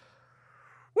playoffs.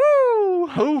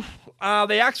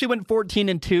 They actually went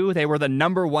 14-2. They were the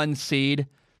number 1 seed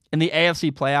in the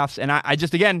AFC playoffs. And I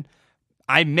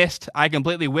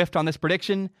completely whiffed on this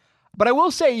prediction. But I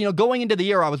will say, going into the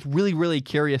year, I was really, really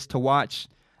curious to watch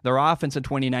their offense in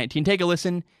 2019. Take a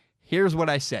listen. Here's what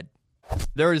I said.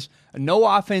 There is no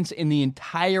offense in the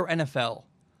entire NFL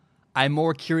I'm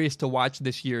more curious to watch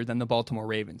this year than the Baltimore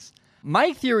Ravens.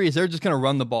 My theory is they're just going to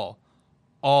run the ball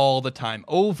all the time,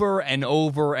 over and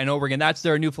over and over again. That's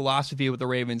their new philosophy with the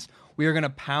Ravens. We are going to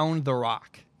pound the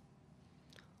rock.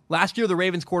 Last year, the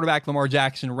Ravens quarterback Lamar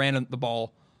Jackson ran the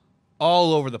ball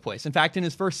all over the place. In fact, in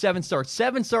his first 7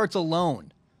 starts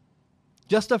alone,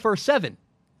 just the first 7,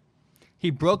 he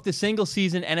broke the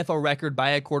single-season NFL record by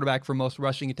a quarterback for most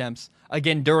rushing attempts,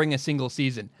 again, during a single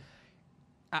season.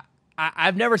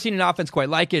 I've never seen an offense quite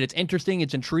like it. It's interesting.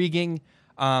 It's intriguing.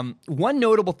 One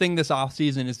notable thing this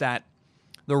offseason is that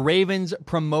the Ravens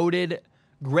promoted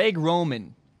Greg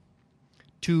Roman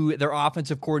to their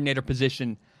offensive coordinator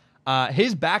position.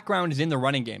 His background is in the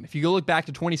running game. If you go look back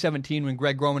to 2017 when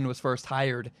Greg Roman was first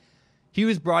hired, he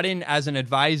was brought in as an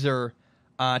advisor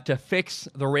to fix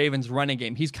the Ravens' running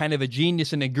game. He's kind of a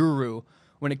genius and a guru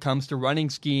when it comes to running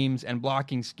schemes and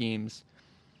blocking schemes.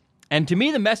 And to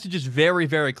me, the message is very,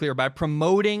 very clear. By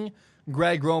promoting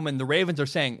Greg Roman, the Ravens are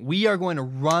saying, we are going to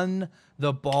run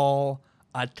the ball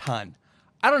a ton.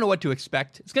 I don't know what to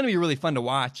expect. It's going to be really fun to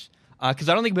watch because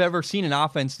I don't think we've ever seen an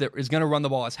offense that is going to run the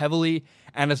ball as heavily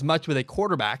and as much with a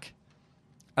quarterback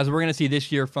as we're going to see this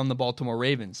year from the Baltimore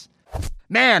Ravens.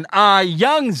 Man,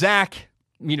 young Zach,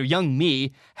 young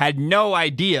me, had no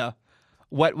idea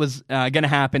what was going to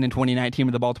happen in 2019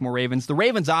 with the Baltimore Ravens. The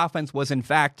Ravens offense was, in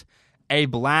fact, a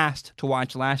blast to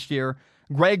watch last year.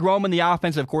 Greg Roman, the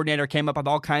offensive coordinator, came up with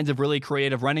all kinds of really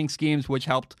creative running schemes, which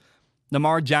helped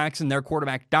Lamar Jackson, their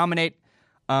quarterback, dominate.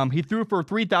 He threw for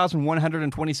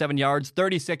 3,127 yards,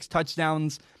 36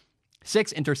 touchdowns,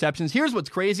 6 interceptions. Here's what's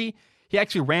crazy. He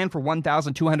actually ran for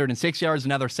 1,206 yards,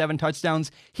 another 7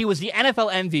 touchdowns. He was the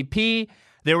NFL MVP.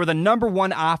 They were the number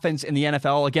 1 offense in the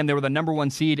NFL. Again, they were the number 1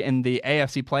 seed in the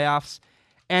AFC playoffs.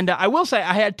 And I will say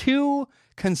I had 2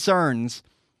 concerns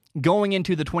going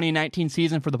into the 2019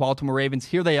 season for the Baltimore Ravens.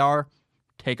 Here they are.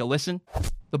 Take a listen.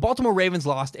 The Baltimore Ravens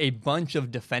lost a bunch of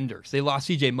defenders. They lost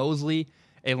C.J. Mosley,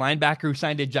 a linebacker who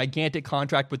signed a gigantic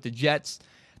contract with the Jets.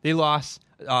 They lost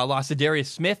Darius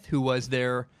Smith, who was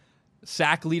their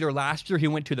sack leader last year. He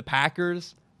went to the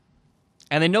Packers.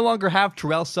 And they no longer have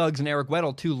Terrell Suggs and Eric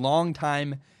Weddle, 2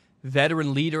 longtime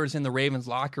veteran leaders in the Ravens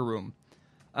locker room.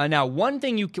 Now, one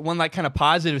kind of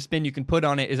positive spin you can put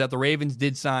on it is that the Ravens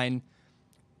did sign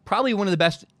probably one of the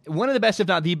best, if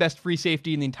not the best free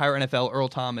safety in the entire NFL, Earl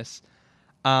Thomas.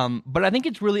 But I think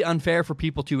it's really unfair for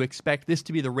people to expect this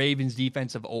to be the Ravens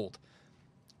defense of old.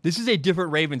 This is a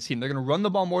different Ravens team. They're going to run the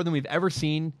ball more than we've ever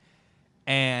seen,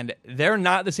 and they're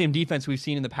not the same defense we've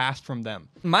seen in the past from them.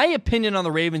 My opinion on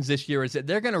the Ravens this year is that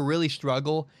they're going to really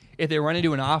struggle if they run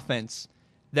into an offense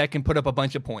that can put up a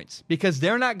bunch of points, because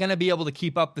they're not going to be able to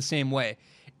keep up the same way.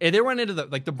 If they run into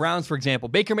the Browns, for example,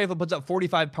 Baker Mayfield puts up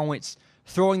 45 points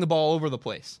throwing the ball all over the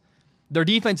place. Their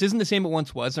defense isn't the same it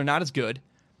once was. They're not as good.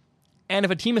 And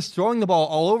if a team is throwing the ball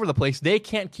all over the place, they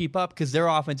can't keep up because their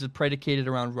offense is predicated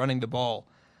around running the ball.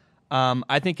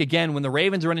 I think, again, when the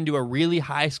Ravens run into a really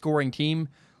high-scoring team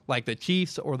like the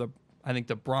Chiefs or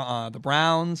the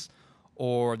Browns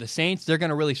or the Saints, they're going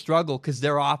to really struggle because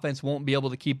their offense won't be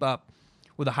able to keep up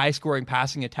with a high-scoring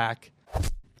passing attack.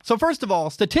 So first of all,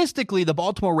 statistically, the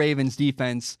Baltimore Ravens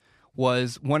defense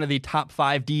was one of the top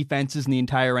 5 defenses in the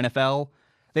entire NFL.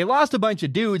 They lost a bunch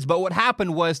of dudes, but what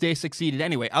happened was they succeeded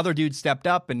anyway. Other dudes stepped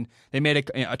up, and they made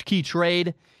a key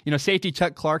trade. Safety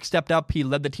Chuck Clark stepped up. He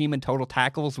led the team in total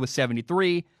tackles with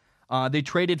 73. They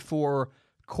traded for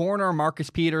corner Marcus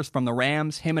Peters from the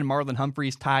Rams. Him and Marlon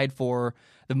Humphreys tied for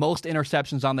the most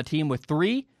interceptions on the team with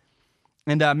 3.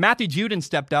 And Matthew Judon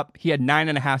stepped up. He had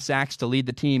 9.5 sacks to lead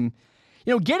the team.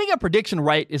 Getting a prediction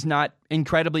right is not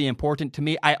incredibly important to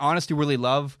me. I honestly really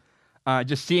love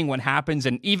just seeing what happens.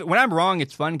 And even when I'm wrong,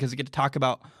 it's fun because I get to talk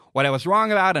about what I was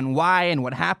wrong about and why and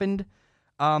what happened.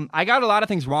 I got a lot of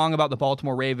things wrong about the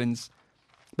Baltimore Ravens.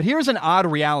 But here's an odd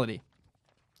reality.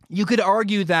 You could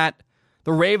argue that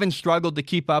the Ravens struggled to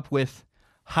keep up with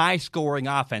high-scoring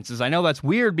offenses. I know that's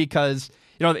weird because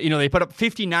they put up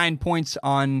 59 points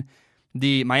on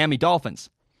the Miami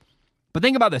Dolphins. But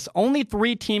think about this. Only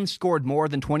 3 teams scored more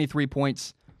than 23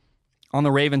 points on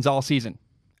the Ravens all season.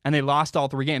 And they lost all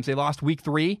 3 games. They lost week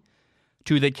 3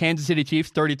 to the Kansas City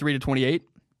Chiefs, 33-28.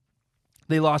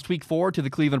 They lost week 4 to the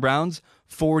Cleveland Browns,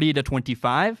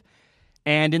 40-25.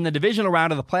 And in the divisional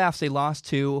round of the playoffs, they lost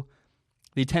to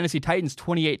the Tennessee Titans,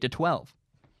 28-12.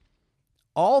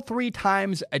 all 3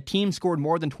 times a team scored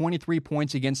more than 23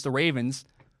 points against the Ravens,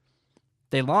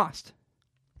 they lost.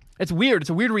 It's weird. It's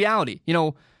a weird reality.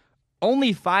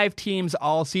 Only 5 teams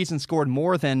all season scored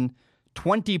more than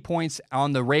 20 points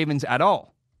on the Ravens at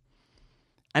all.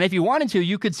 And if you wanted to,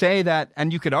 you could say that,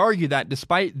 and you could argue that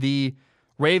despite the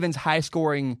Ravens'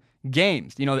 high-scoring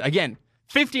games, again,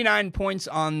 59 points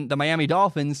on the Miami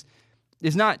Dolphins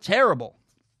is not terrible.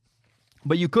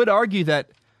 But you could argue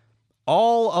that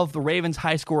all of the Ravens'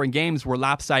 high-scoring games were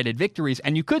lopsided victories,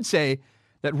 and you could say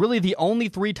that really the only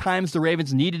 3 times the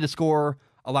Ravens needed to score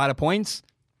a lot of points,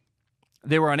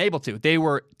 they were unable to. They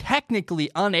were technically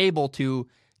unable to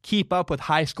keep up with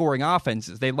high-scoring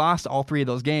offenses. They lost all 3 of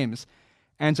those games.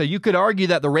 And so you could argue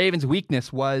that the Ravens'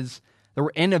 weakness was their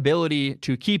inability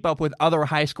to keep up with other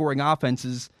high-scoring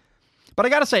offenses. But I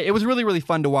got to say, it was really, really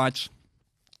fun to watch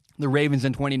the Ravens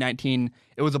in 2019.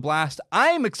 It was a blast.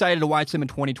 I'm excited to watch them in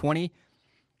 2020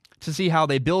 to see how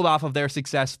they build off of their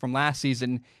success from last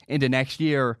season into next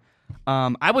year.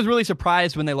 I was really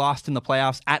surprised when they lost in the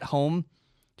playoffs at home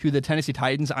to the Tennessee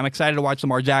Titans. I'm excited to watch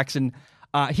Lamar Jackson.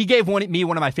 He gave me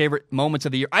one of my favorite moments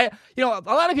of the year. A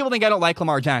lot of people think I don't like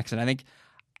Lamar Jackson.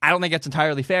 I don't think that's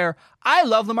entirely fair. I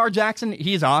love Lamar Jackson.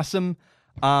 He's awesome.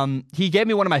 He gave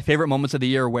me one of my favorite moments of the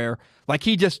year where,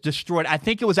 he just destroyed. I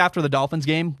think it was after the Dolphins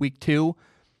game, week 2,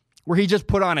 where he just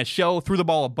put on a show, threw the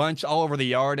ball a bunch all over the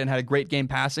yard, and had a great game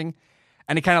passing.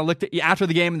 And he kind of looked at, after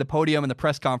the game in the podium in the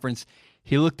press conference,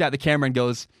 he looked at the camera and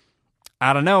goes,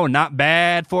 I don't know, not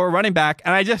bad for a running back.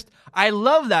 And I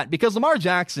love that because Lamar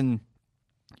Jackson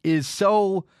is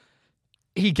so,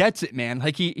 he gets it, man.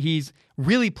 He's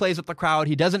really plays with the crowd.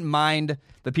 He doesn't mind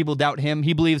that people doubt him.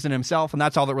 He believes in himself, and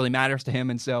that's all that really matters to him.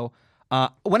 And so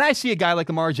when I see a guy like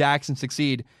Lamar Jackson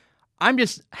succeed, I'm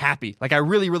just happy. I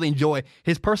really, really enjoy.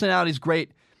 His personality is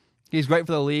great. He's great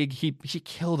for the league. He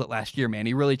killed it last year, man.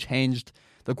 He really changed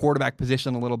the quarterback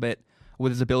position a little bit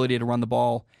with his ability to run the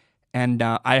ball. And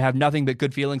I have nothing but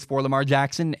good feelings for Lamar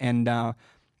Jackson. And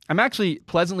I'm actually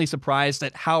pleasantly surprised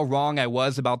at how wrong I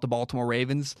was about the Baltimore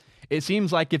Ravens. It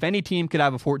seems like if any team could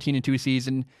have a 14-2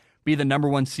 season, be the number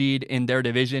 1 seed in their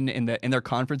division, in their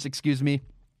conference,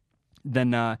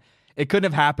 then it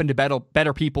couldn't have happened to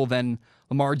better people than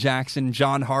Lamar Jackson,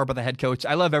 John Harbaugh, the head coach.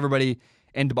 I love everybody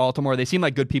in Baltimore. They seem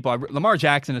like good people. Lamar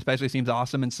Jackson especially seems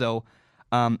awesome. And so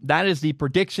that is the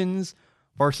predictions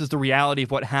versus the reality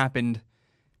of what happened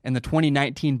in the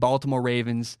 2019 Baltimore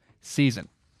Ravens season.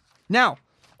 Now,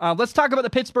 let's talk about the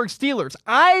Pittsburgh Steelers.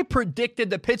 I predicted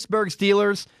the Pittsburgh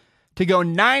Steelers to go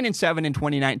 9-7 in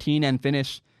 2019 and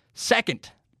finish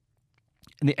second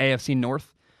in the AFC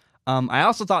North. I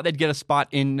also thought they'd get a spot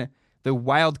in the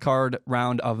wild card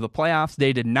round of the playoffs.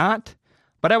 They did not,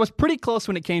 but I was pretty close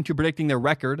when it came to predicting their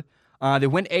record. They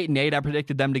went 8-8. I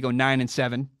predicted them to go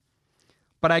 9-7.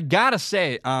 But I gotta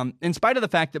say, in spite of the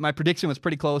fact that my prediction was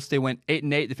pretty close, they went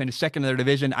 8-8. They finished second in their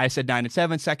division. I said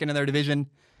 9-7, second in their division.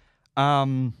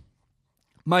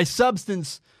 My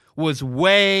substance was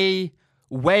way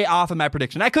off of my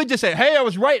prediction. I could just say, hey, I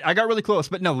was right. I got really close.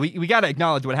 But no, we got to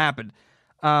acknowledge what happened.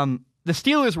 The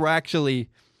Steelers were actually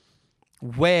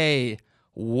way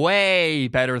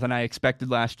better than I expected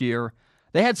last year.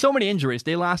 They had so many injuries.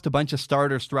 They lost a bunch of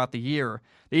starters throughout the year.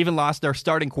 They even lost their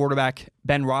starting quarterback,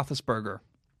 Ben Roethlisberger.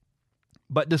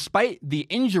 But despite the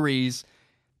injuries,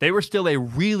 they were still a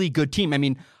really good team. I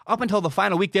mean, up until the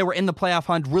final week, they were in the playoff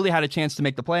hunt, really had a chance to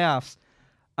make the playoffs.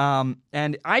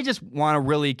 And I just want to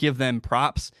really give them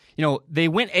props. They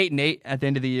went 8-8 at the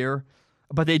end of the year,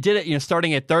 but they did it,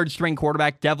 starting at third-string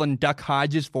quarterback Devlin Duck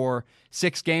Hodges for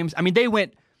 6 games. I mean, they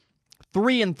went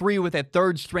 3-3 with a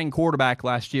third-string quarterback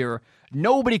last year.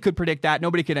 Nobody could predict that.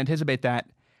 Nobody could anticipate that.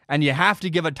 And you have to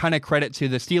give a ton of credit to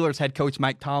the Steelers head coach,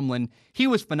 Mike Tomlin. He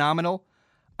was phenomenal.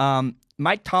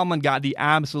 Mike Tomlin got the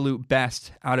absolute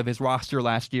best out of his roster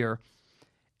last year.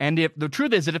 And if the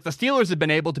truth is that if the Steelers had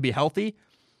been able to be healthy,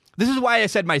 this is why I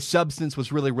said my substance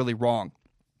was really, really wrong.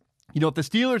 If the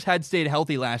Steelers had stayed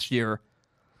healthy last year,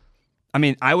 I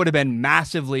mean, I would have been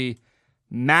massively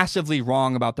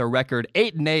wrong about their record.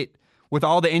 8-8 with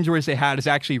all the injuries they had is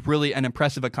actually really an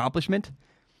impressive accomplishment.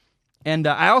 And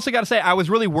I also got to say, I was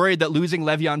really worried that losing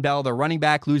Le'Veon Bell, their running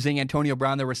back, losing Antonio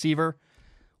Brown, their receiver,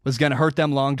 was going to hurt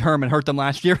them long-term and hurt them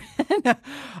last year.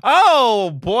 Oh,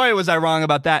 boy, was I wrong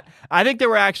about that. I think they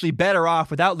were actually better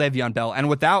off without Le'Veon Bell and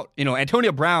without,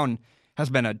 Antonio Brown has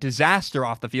been a disaster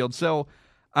off the field. So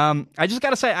I just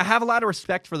got to say, I have a lot of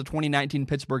respect for the 2019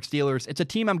 Pittsburgh Steelers. It's a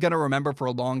team I'm going to remember for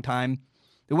a long time.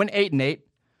 They went 8-8,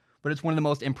 but it's one of the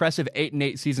most impressive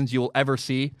 8-8 seasons you will ever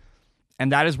see.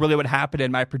 And that is really what happened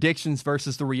in my predictions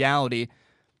versus the reality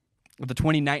of the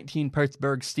 2019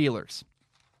 Pittsburgh Steelers.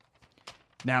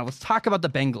 Now, let's talk about the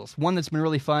Bengals. One that's been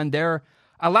really fun.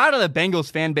 A lot of the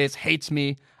Bengals fan base hates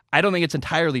me. I don't think it's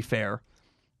entirely fair.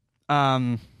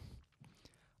 I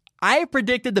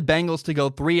predicted the Bengals to go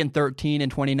 3-13 in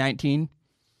 2019.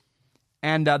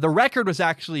 And the record was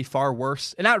actually far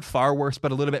worse. And not far worse,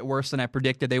 but a little bit worse than I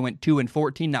predicted. They went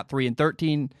 2-14, not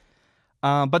 3-13.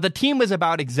 But the team was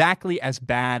about exactly as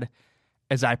bad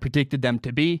as I predicted them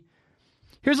to be.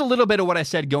 Here's a little bit of what I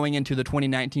said going into the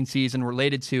 2019 season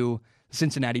related to the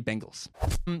Cincinnati Bengals.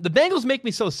 The Bengals make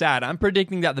me so sad. I'm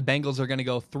predicting that the Bengals are going to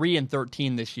go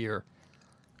 3-13 this year.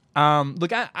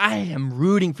 Look, I am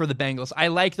rooting for the Bengals. I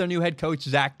like their new head coach,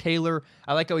 Zach Taylor.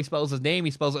 I like how he spells his name.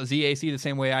 He spells it Z-A-C the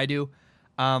same way I do.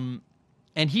 And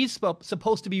he's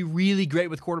supposed to be really great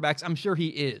with quarterbacks. I'm sure he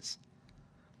is.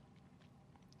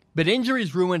 But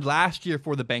injuries ruined last year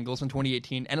for the Bengals in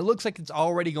 2018, and it looks like it's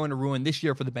already going to ruin this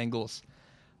year for the Bengals.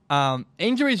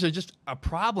 Injuries are just a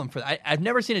problem for that. I've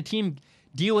never seen a team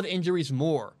deal with injuries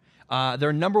more.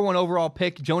 Their number 1 overall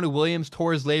pick, Jonah Williams,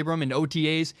 tore his labrum in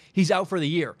OTAs. He's out for the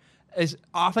year. As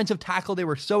offensive tackle, they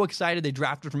were so excited they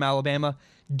drafted from Alabama.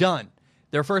 Done.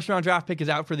 Their first-round draft pick is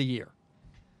out for the year.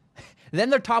 Then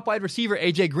their top wide receiver,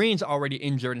 A.J. Green's already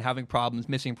injured and having problems,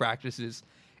 missing practices.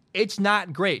 It's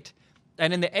not great.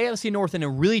 And in the AFC North, in a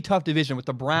really tough division with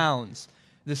the Browns,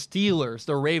 the Steelers,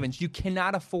 the Ravens, you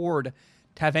cannot afford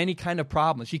to have any kind of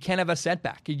problems. You can't have a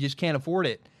setback. You just can't afford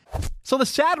it. So the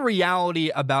sad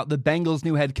reality about the Bengals'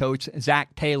 new head coach,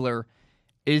 Zach Taylor,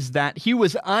 is that he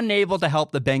was unable to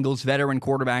help the Bengals' veteran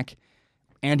quarterback,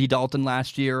 Andy Dalton,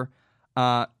 last year.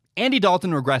 Andy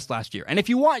Dalton regressed last year. And if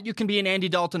you want, you can be an Andy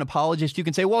Dalton apologist. You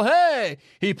can say, well, hey,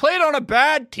 he played on a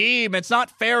bad team. It's not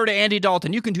fair to Andy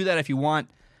Dalton. You can do that if you want.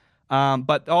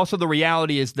 But also the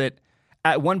reality is that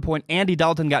at one point, Andy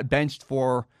Dalton got benched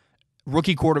for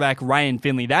rookie quarterback Ryan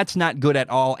Finley. That's not good at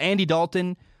all. Andy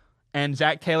Dalton and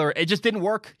Zach Taylor, it just didn't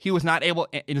work.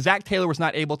 Zach Taylor was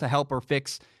not able to help or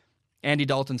fix Andy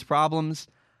Dalton's problems.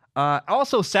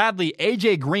 Also, sadly,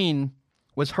 A.J. Green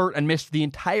was hurt and missed the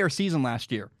entire season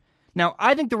last year. Now,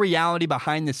 I think the reality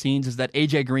behind the scenes is that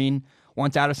A.J. Green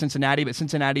wants out of Cincinnati, but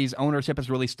Cincinnati's ownership is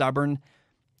really stubborn,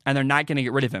 and they're not going to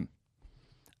get rid of him.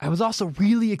 I was also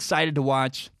really excited to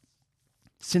watch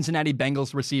Cincinnati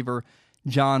Bengals receiver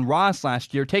John Ross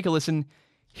last year. Take a listen.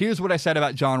 Here's what I said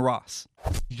about John Ross.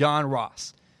 John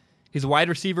Ross. He's a wide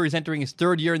receiver. He's entering his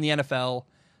 3rd year in the NFL,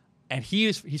 and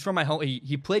he's from my home.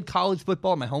 He played college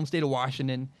football in my home state of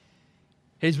Washington.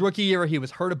 His rookie year, he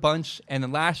was hurt a bunch, and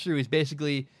then last year he was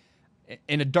basically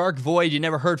in a dark void. You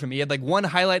never heard from him. He had like one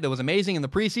highlight that was amazing in the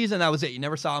preseason. That was it. You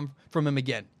never saw from him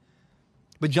again.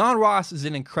 But John Ross is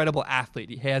an incredible athlete.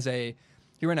 He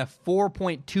ran a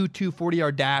 4.22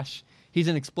 40-yard dash. He's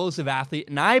an explosive athlete,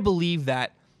 and I believe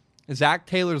that Zach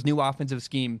Taylor's new offensive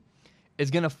scheme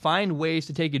is going to find ways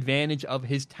to take advantage of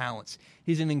his talents.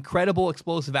 He's an incredible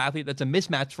explosive athlete that's a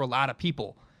mismatch for a lot of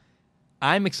people.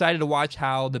 I'm excited to watch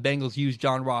how the Bengals use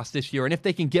John Ross this year, and if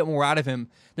they can get more out of him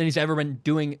than he's ever been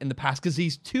doing in the past, because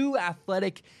he's too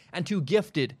athletic and too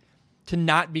gifted to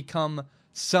not become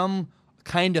some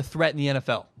kind of threat in the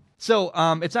NFL. So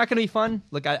it's not going to be fun.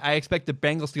 Look, I expect the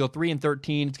Bengals to go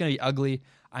 3-13. It's going to be ugly.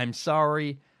 I'm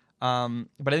sorry. But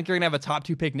I think they're going to have a top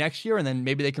 2 pick next year, and then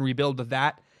maybe they can rebuild with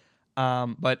that.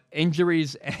 But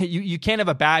injuries, you can't have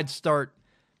a bad start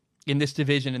in this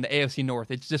division in the AFC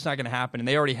North. It's just not going to happen, and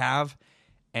they already have.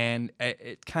 And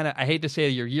it kind of, I hate to say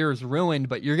your year is ruined,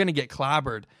 but you're going to get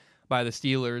clobbered by the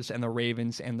Steelers and the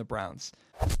Ravens and the Browns.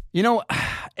 You know,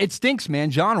 it stinks, man.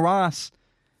 John Ross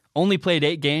only played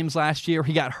 8 games last year.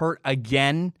 He got hurt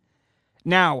again.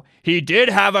 Now, he did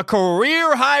have a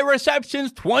career-high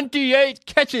receptions, 28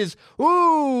 catches.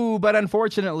 Ooh, but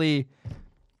unfortunately,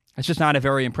 it's just not a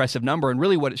very impressive number. And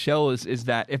really what it shows is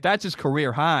that if that's his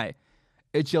career high,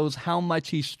 it shows how much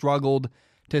he struggled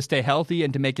to stay healthy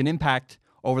and to make an impact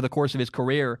over the course of his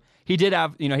career. He did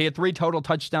have, he had 3 total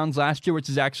touchdowns last year, which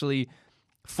is actually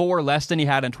 4 less than he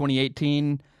had in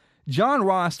 2018. John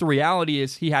Ross, the reality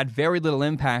is he had very little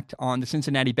impact on the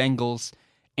Cincinnati Bengals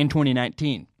in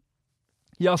 2019.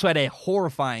 He also had a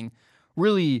horrifying,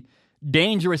 really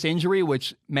dangerous injury,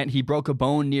 which meant he broke a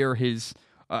bone near his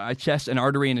chest, an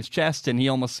artery in his chest, and he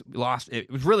almost lost. It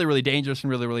was really, really dangerous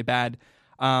and really, really bad.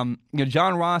 John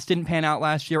Ross didn't pan out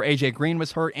last year. A.J. Green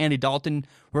was hurt. Andy Dalton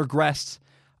regressed.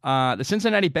 The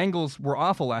Cincinnati Bengals were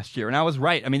awful last year, and I was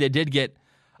right. I mean, they did get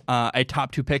a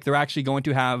top 2 pick. They're actually going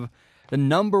to have the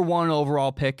number 1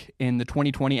 overall pick in the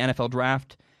 2020 NFL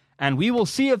Draft. And we will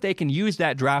see if they can use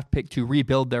that draft pick to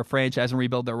rebuild their franchise and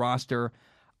rebuild their roster.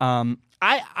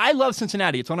 I love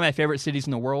Cincinnati. It's one of my favorite cities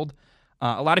in the world.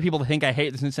 A lot of people think I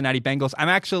hate the Cincinnati Bengals. I'm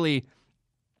actually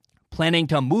planning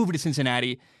to move to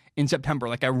Cincinnati in September.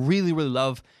 Like, I really, really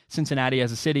love Cincinnati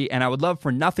as a city, and I would love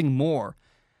for nothing more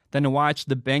than to watch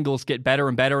the Bengals get better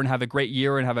and better and have a great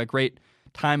year and have a great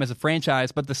time as a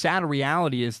franchise. But the sad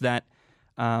reality is that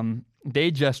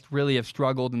they just really have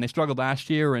struggled, and they struggled last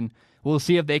year, and we'll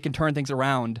see if they can turn things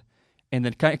around in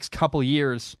the next couple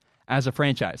years as a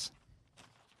franchise.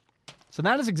 So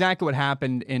that is exactly what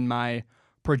happened in my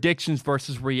predictions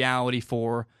versus reality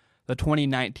for the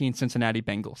 2019 Cincinnati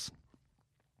Bengals.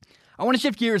 I want to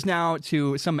shift gears now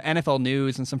to some NFL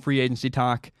news and some free agency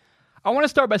talk. I want to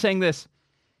start by saying this.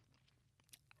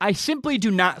 I simply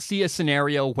do not see a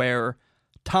scenario where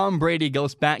Tom Brady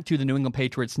goes back to the New England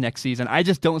Patriots next season. I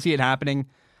just don't see it happening.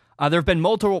 There have been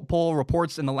multiple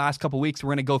reports in the last couple of weeks. We're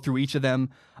going to go through each of them.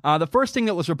 The first thing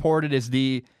that was reported is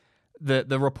the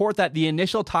report that the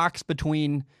initial talks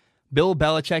between Bill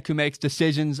Belichick, who makes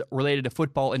decisions related to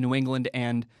football in New England,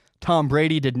 and Tom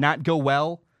Brady did not go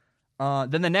well.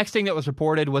 Then the next thing that was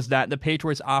reported was that the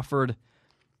Patriots offered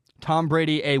Tom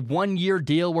Brady a 1-year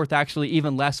deal worth actually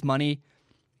even less money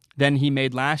than he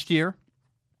made last year.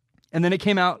 And then it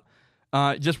came out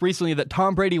just recently that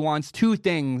Tom Brady wants two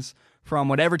things from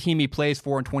whatever team he plays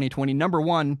for in 2020. Number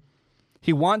one,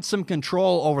 he wants some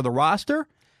control over the roster.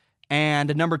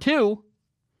 And number two,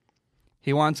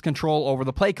 he wants control over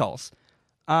the play calls.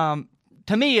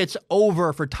 To me, it's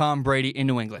over for Tom Brady in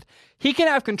New England. He can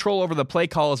have control over the play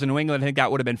calls in New England. I think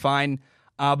that would have been fine.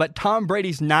 But Tom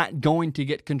Brady's not going to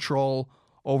get control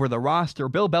over the roster.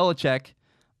 Bill Belichick,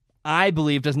 I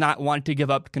believe, does not want to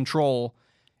give up control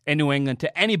in New England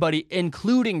to anybody,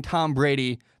 including Tom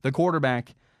Brady, the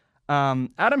quarterback.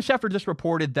 Adam Schefter just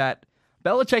reported that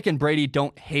Belichick and Brady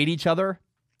don't hate each other,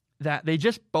 that they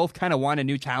just both kind of want a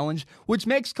new challenge, which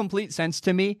makes complete sense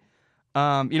to me.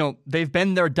 They've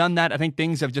been there, done that. I think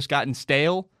things have just gotten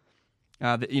stale.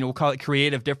 We'll call it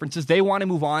creative differences. They want to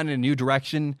move on in a new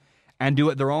direction and do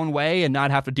it their own way and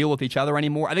not have to deal with each other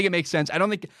anymore. I think it makes sense.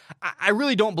 I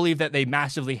really don't believe that they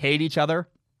massively hate each other.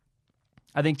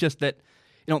 I think just that,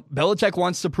 Belichick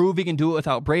wants to prove he can do it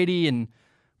without Brady, and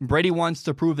Brady wants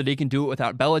to prove that he can do it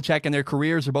without Belichick, and their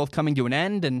careers are both coming to an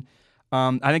end, and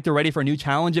I think they're ready for a new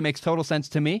challenge. It makes total sense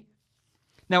to me.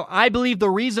 Now, I believe the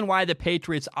reason why the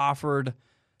Patriots offered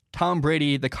Tom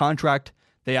Brady the contract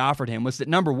they offered him was that,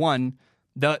 number one,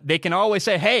 they can always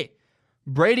say, hey,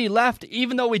 Brady left,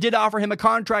 even though we did offer him a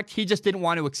contract, he just didn't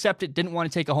want to accept it, didn't want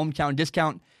to take a hometown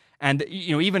discount. And,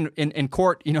 even in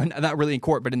court, not really in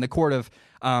court, but in the court of,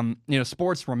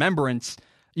 sports remembrance,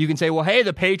 you can say, well, hey,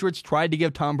 the Patriots tried to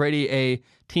give Tom Brady a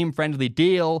team-friendly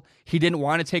deal. He didn't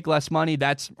want to take less money.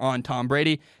 That's on Tom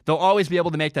Brady. They'll always be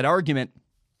able to make that argument.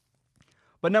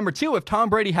 But number two, if Tom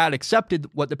Brady had accepted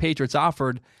what the Patriots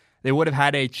offered, they would have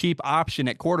had a cheap option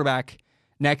at quarterback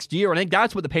next year. I think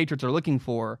that's what the Patriots are looking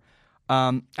for.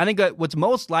 I think that what's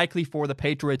most likely for the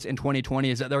Patriots in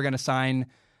 2020 is that they're going to sign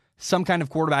some kind of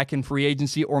quarterback in free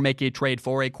agency or make a trade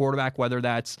for a quarterback, whether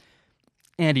that's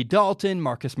Andy Dalton,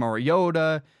 Marcus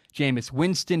Mariota, Jameis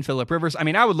Winston, Phillip Rivers. I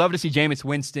mean, I would love to see Jameis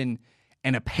Winston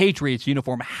in a Patriots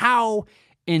uniform. How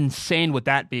insane would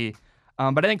that be?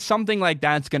 But I think something like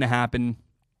that's going to happen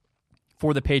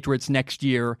for the Patriots next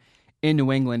year in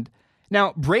New England.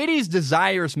 Now, Brady's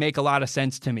desires make a lot of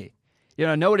sense to me.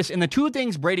 Notice in the two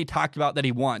things Brady talked about that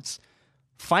he wants,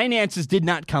 finances did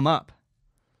not come up.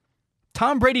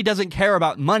 Tom Brady doesn't care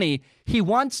about money. He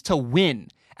wants to win.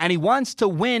 And he wants to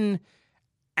win.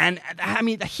 And I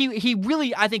mean, he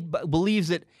really, I think, believes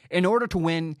that in order to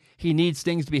win, he needs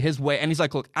things to be his way. And he's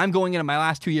like, look, I'm going into my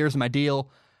last 2 years of my deal.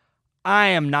 I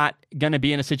am not going to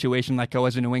be in a situation like I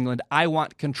was in New England. I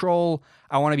want control.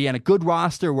 I want to be on a good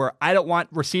roster where I don't want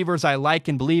receivers I like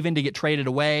and believe in to get traded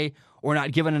away or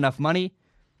not given enough money.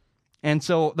 And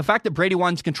so the fact that Brady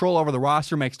wants control over the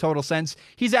roster makes total sense.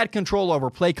 He's had control over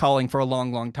play calling for a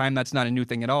long, long time. That's not a new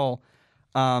thing at all.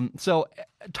 So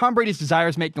Tom Brady's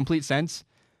desires make complete sense.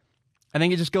 I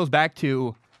think it just goes back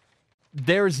to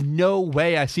there's no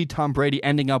way I see Tom Brady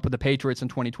ending up with the Patriots in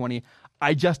 2020.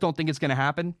 I just don't think it's going to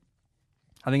happen.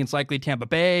 I think it's likely Tampa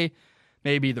Bay,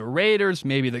 maybe the Raiders,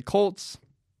 maybe the Colts.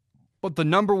 But the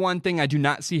number one thing I do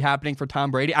not see happening for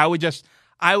Tom Brady, I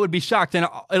would be shocked, and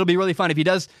it'll be really fun. If he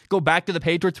does go back to the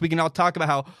Patriots, we can all talk about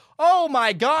how, oh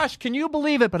my gosh, can you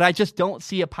believe it? But I just don't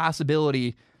see a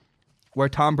possibility where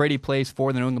Tom Brady plays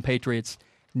for the New England Patriots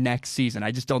next season.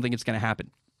 I just don't think it's going to happen.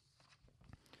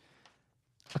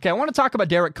 Okay, I want to talk about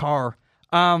Derek Carr.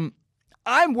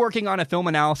 I'm working on a film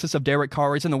analysis of Derek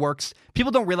Carr. It's in the works.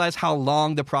 People don't realize how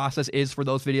long the process is for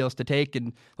those videos to take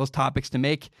and those topics to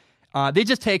make. They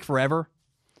just take forever.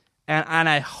 And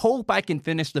I hope I can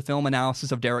finish the film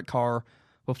analysis of Derek Carr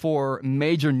before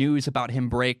major news about him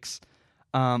breaks.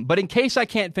 But in case I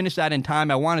can't finish that in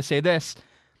time, I want to say this.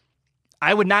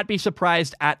 I would not be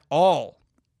surprised at all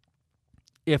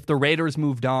if the Raiders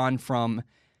moved on from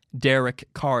Derek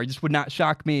Carr. It just would not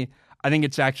shock me. I think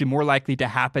it's actually more likely to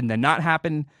happen than not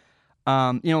happen.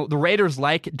 The Raiders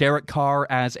like Derek Carr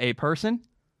as a person,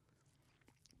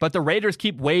 but the Raiders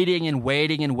keep waiting and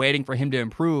waiting and waiting for him to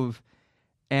improve.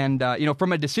 And,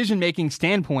 from a decision-making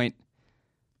standpoint,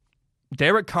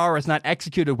 Derek Carr has not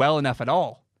executed well enough at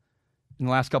all in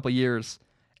the last couple of years.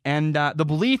 And the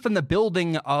belief in the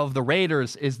building of the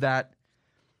Raiders is that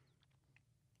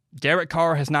Derek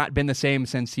Carr has not been the same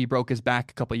since he broke his back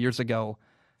a couple of years ago.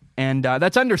 And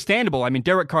that's understandable. I mean,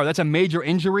 Derek Carr, that's a major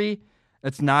injury.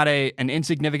 That's not an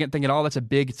insignificant thing at all. That's a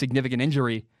big, significant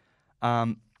injury.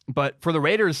 But for the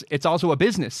Raiders, it's also a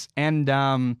business. And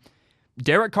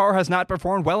Derek Carr has not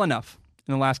performed well enough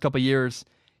in the last couple of years.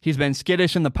 He's been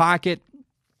skittish in the pocket.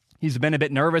 He's been a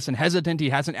bit nervous and hesitant. He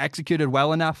hasn't executed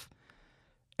well enough.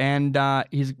 And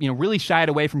he's really shied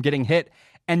away from getting hit.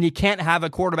 And you can't have a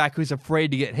quarterback who's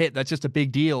afraid to get hit. That's just a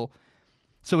big deal.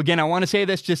 So again, I want to say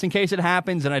this just in case it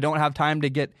happens and I don't have time to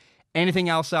get anything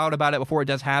else out about it before it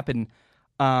does happen.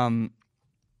 I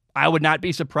would not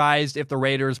be surprised if the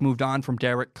Raiders moved on from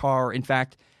Derek Carr. In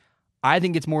fact, I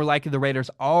think it's more likely the Raiders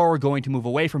are going to move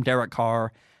away from Derek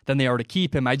Carr than they are to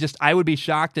keep him. I would be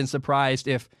shocked and surprised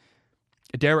if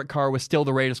Derek Carr was still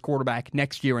the Raiders quarterback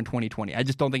next year in 2020. I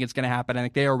just don't think it's going to happen. I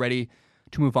think they are ready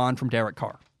to move on from Derek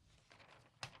Carr.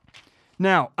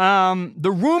 Now,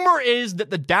 the rumor is that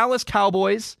the Dallas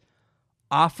Cowboys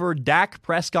offered Dak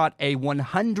Prescott a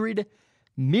 $100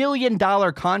 million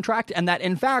contract, and that,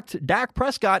 in fact, Dak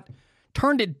Prescott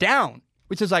turned it down,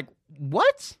 which is like,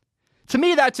 what? To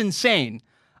me, that's insane.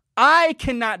 I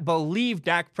cannot believe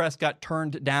Dak Prescott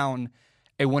turned down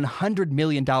a $100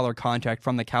 million contract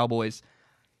from the Cowboys.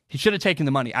 He should have taken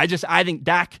the money. I think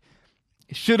Dak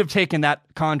should have taken that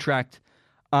contract.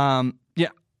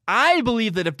 I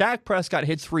believe that if Dak Prescott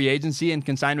hits free agency and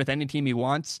can sign with any team he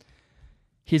wants,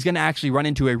 he's going to actually run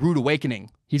into a rude awakening.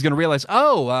 He's going to realize,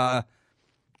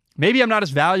 maybe I'm not as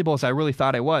valuable as I really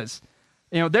thought I was.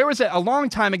 There was a long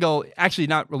time ago, actually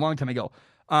not a long time ago,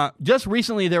 just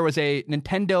recently there was a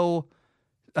Sony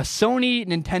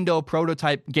Nintendo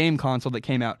prototype game console that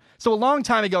came out. So a long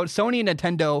time ago, Sony and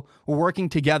Nintendo were working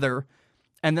together,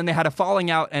 and then they had a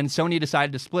falling out, and Sony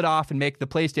decided to split off and make the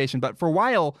PlayStation. But for a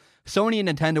while, Sony and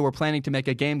Nintendo were planning to make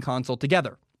a game console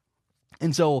together.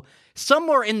 And so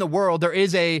somewhere in the world, there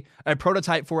is a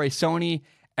prototype for a Sony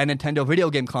and Nintendo video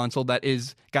game console that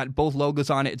is got both logos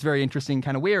on it. It's very interesting,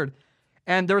 kind of weird.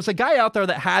 And there was a guy out there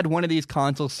that had one of these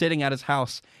consoles sitting at his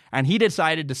house, and he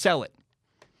decided to sell it.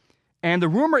 And the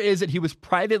rumor is that he was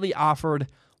privately offered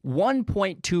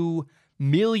 $1.2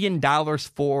 million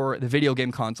for the video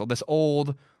game console, this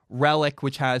old relic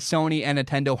which has Sony and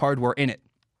Nintendo hardware in it.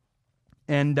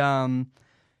 And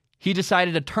he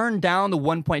decided to turn down the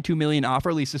 $1.2 million offer,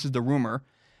 at least this is the rumor,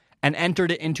 and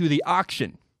entered it into the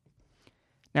auction.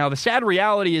 Now, the sad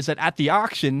reality is that at the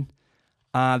auction,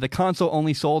 the console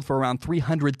only sold for around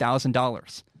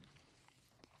 $300,000.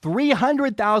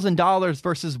 $300,000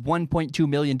 versus $1.2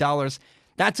 million.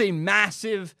 That's a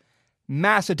massive,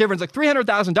 massive difference. Like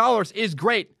 $300,000 is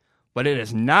great, but it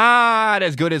is not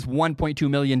as good as $1.2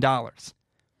 million.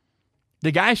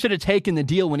 The guy should have taken the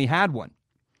deal when he had one.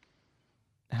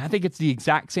 And I think it's the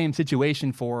exact same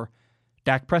situation for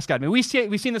Dak Prescott. I mean, we've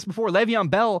seen this before. Le'Veon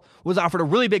Bell was offered a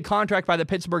really big contract by the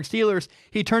Pittsburgh Steelers.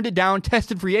 He turned it down,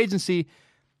 tested free agency,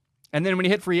 and then when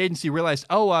he hit free agency, realized,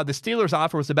 the Steelers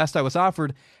offer was the best I was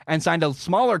offered, and signed a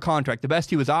smaller contract, the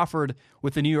best he was offered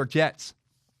with the New York Jets.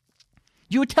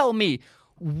 You tell me,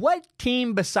 what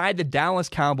team beside the Dallas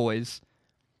Cowboys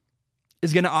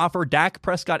is going to offer Dak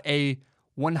Prescott a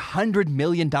 $100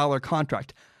 million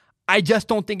contract? I just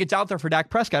don't think it's out there for Dak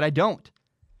Prescott. I don't.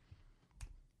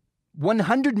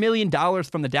 $100 million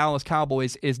from the Dallas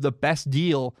Cowboys is the best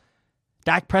deal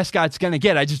Dak Prescott's going to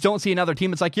get. I just don't see another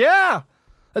team that's like, yeah,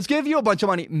 let's give you a bunch of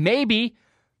money. Maybe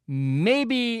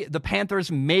the Panthers,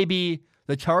 maybe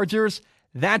the Chargers.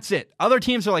 That's it. Other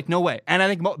teams are like, no way. And I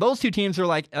think those two teams are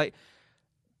like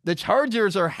the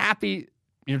Chargers are happy,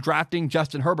 drafting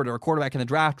Justin Herbert or a quarterback in the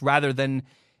draft rather than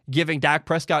giving Dak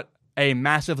Prescott a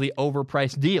massively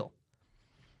overpriced deal.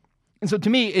 And so to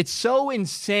me, it's so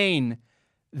insane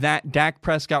that Dak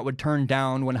Prescott would turn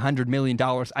down $100 million.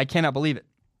 I cannot believe it.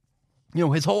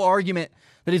 His whole argument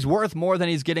that he's worth more than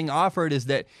he's getting offered is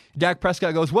that Dak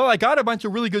Prescott goes, well, I got a bunch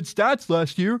of really good stats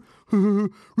last year.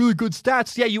 Really good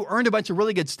stats. Yeah, you earned a bunch of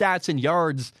really good stats and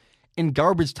yards in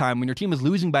garbage time when your team was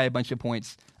losing by a bunch of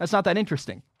points. That's not that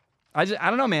interesting. I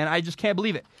don't know, man. I just can't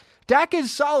believe it. Dak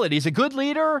is solid. He's a good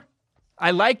leader.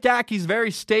 I like Dak. He's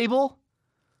very stable,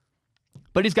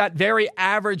 but he's got very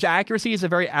average accuracy. He's a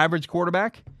very average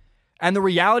quarterback. And the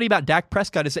reality about Dak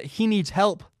Prescott is that he needs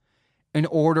help in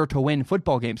order to win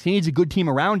football games. He needs a good team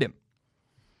around him.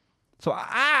 So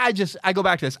I go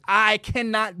back to this. I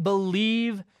cannot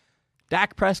believe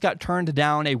Dak Prescott turned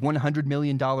down a $100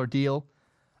 million deal.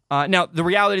 Now, the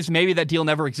reality is maybe that deal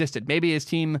never existed. Maybe his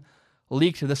team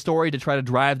leaked the story to try to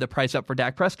drive the price up for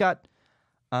Dak Prescott.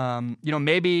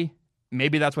 Maybe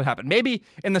that's what happened. Maybe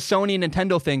in the Sony and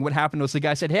Nintendo thing, what happened was the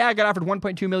guy said, hey, I got offered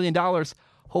 $1.2 million,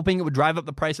 hoping it would drive up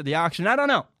the price at the auction. I don't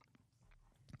know.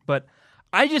 But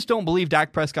I just don't believe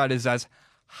Dak Prescott is as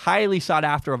highly sought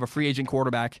after of a free agent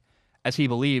quarterback as he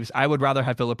believes. I would rather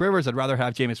have Phillip Rivers. I'd rather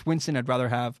have Jameis Winston. I'd rather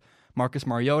have Marcus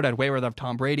Mariota. I'd way rather have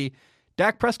Tom Brady.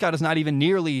 Dak Prescott is not even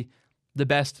nearly the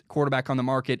best quarterback on the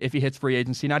market if he hits free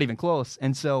agency, not even close.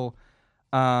 And so,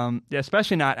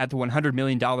 especially not at the $100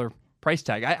 million price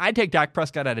tag. I'd take Dak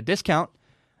Prescott at a discount.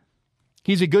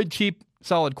 He's a good, cheap,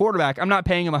 solid quarterback. I'm not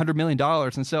paying him $100 million.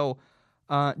 And so,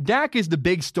 Dak is the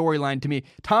big storyline to me.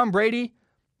 Tom Brady,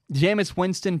 Jameis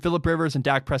Winston, Phillip Rivers, and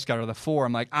Dak Prescott are the four.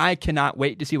 I'm like, I cannot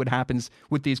wait to see what happens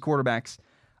with these quarterbacks.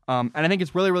 And I think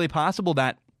it's really, really possible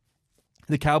that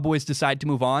the Cowboys decide to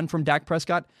move on from Dak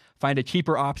Prescott, find a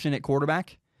cheaper option at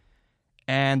quarterback.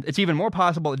 And it's even more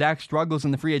possible that Dak struggles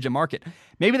in the free agent market.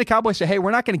 Maybe the Cowboys say, hey,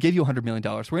 we're not going to give you $100 million.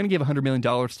 We're going to give $100 million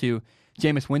to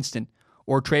Jameis Winston,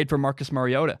 or trade for Marcus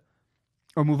Mariota,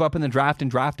 or move up in the draft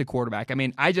and draft a quarterback. I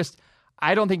mean, I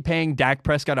don't think paying Dak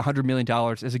Prescott $100 million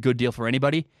is a good deal for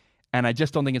anybody. And I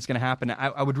just don't think it's going to happen.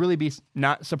 I would really be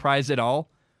not surprised at all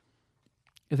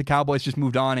if the Cowboys just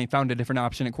moved on and found a different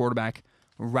option at quarterback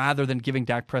rather than giving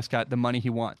Dak Prescott the money he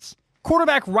wants.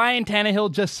 Quarterback Ryan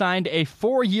Tannehill just signed a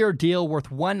 4-year deal worth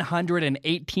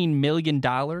 $118 million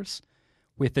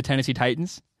with the Tennessee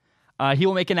Titans. He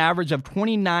will make an average of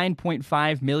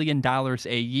 $29.5 million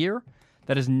a year.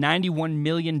 That is $91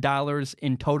 million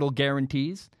in total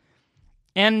guarantees.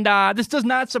 And this does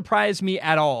not surprise me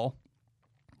at all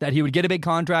that he would get a big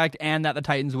contract and that the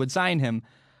Titans would sign him.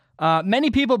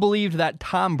 Many people believed that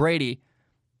Tom Brady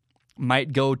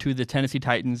might go to the Tennessee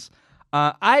Titans.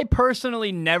 I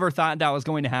personally never thought that was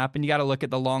going to happen. You got to look at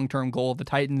the long-term goal of the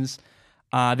Titans.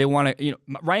 They want to,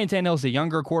 Ryan Tannehill's a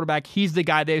younger quarterback. He's the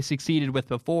guy they've succeeded with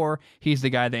before. He's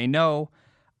the guy they know.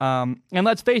 And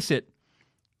let's face it,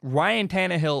 Ryan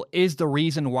Tannehill is the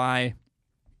reason why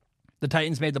the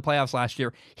Titans made the playoffs last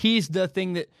year. He's the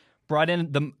thing that brought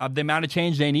in the amount of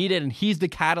change they needed, and he's the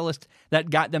catalyst that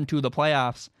got them to the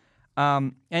playoffs.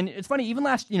 And it's funny, even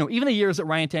the years that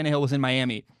Ryan Tannehill was in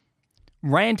Miami,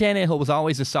 Ryan Tannehill was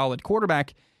always a solid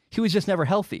quarterback. He was just never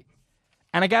healthy.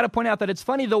 And I got to point out that it's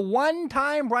funny, the one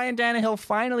time Ryan Tannehill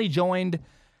finally joined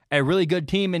a really good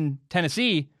team in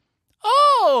Tennessee,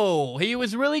 he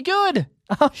was really good.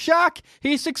 Oh, shock,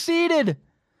 he succeeded.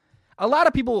 A lot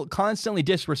of people constantly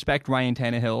disrespect Ryan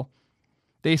Tannehill.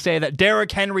 They say that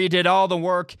Derrick Henry did all the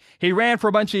work. He ran for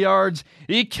a bunch of yards.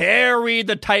 He carried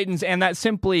the Titans, and that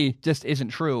simply just isn't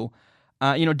true.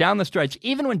 Down the stretch,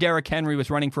 even when Derrick Henry was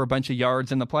running for a bunch of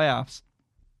yards in the playoffs,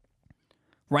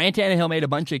 Ryan Tannehill made a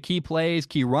bunch of key plays,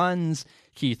 key runs,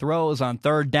 key throws on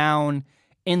third down.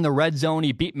 In the red zone,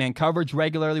 he beat man coverage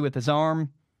regularly with his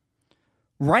arm.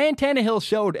 Ryan Tannehill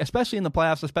showed, especially in the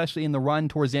playoffs, especially in the run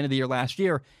towards the end of the year last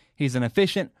year, he's an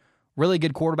efficient, really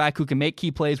good quarterback who can make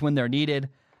key plays when they're needed.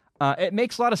 It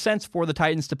makes a lot of sense for the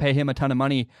Titans to pay him a ton of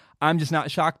money. I'm just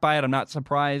not shocked by it. I'm not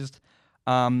surprised.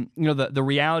 The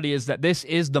reality is that this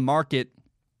is the market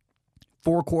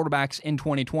for quarterbacks in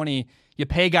 2020. You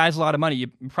pay guys a lot of money. You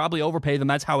probably overpay them.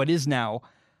 That's how it is now.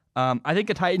 I think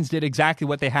the Titans did exactly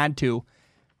what they had to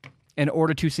in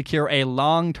order to secure a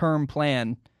long-term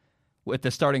plan with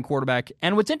the starting quarterback.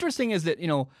 And what's interesting is that,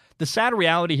 the sad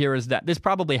reality here is that this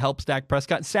probably helps Dak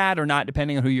Prescott, sad or not,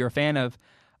 depending on who you're a fan of.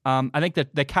 I think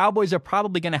that the Cowboys are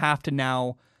probably going to have to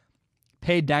now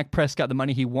pay Dak Prescott the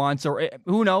money he wants, or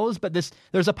who knows, but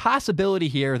there's a possibility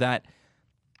here that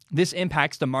this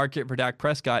impacts the market for Dak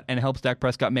Prescott and helps Dak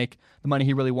Prescott make the money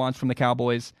he really wants from the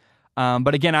Cowboys.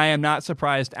 But again, I am not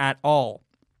surprised at all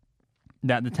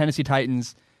that the Tennessee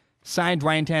Titans signed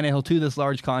Ryan Tannehill to this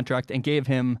large contract and gave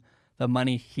him the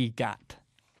money he got.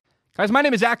 Guys, my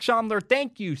name is Zach Schaumler.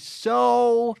 Thank you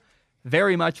so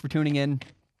very much for tuning in.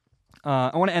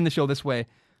 I want to end the show this way.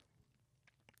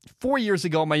 4 years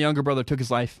ago, my younger brother took his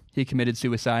life. He committed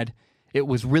suicide. It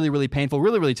was really, really painful,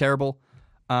 really, really terrible.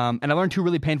 And I learned 2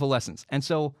 really painful lessons. And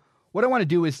so what I want to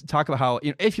do is talk about how,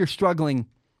 if you're struggling,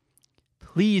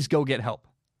 please go get help.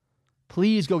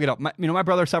 Please go get help. My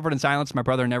brother suffered in silence. My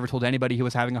brother never told anybody he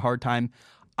was having a hard time.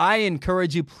 I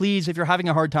encourage you, please, if you're having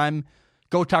a hard time,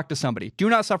 Go talk to somebody. Do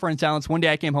not suffer in silence. One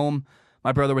day I came home.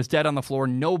 My brother was dead on the floor.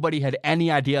 Nobody had any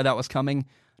idea that was coming.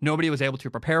 Nobody was able to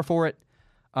prepare for it.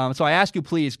 So I ask you,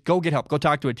 please, go get help. Go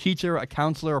talk to a teacher, a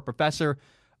counselor, a professor,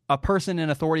 a person in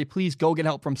authority. Please go get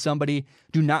help from somebody.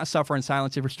 Do not suffer in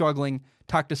silence. If you're struggling,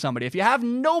 talk to somebody. If you have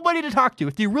nobody to talk to,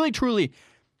 if you really, truly,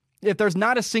 if there's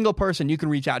not a single person you can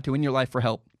reach out to in your life for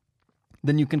help,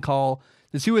 then you can call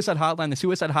the suicide hotline. The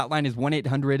suicide hotline is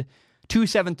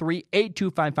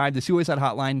 1-800-273-8255. The suicide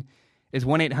hotline is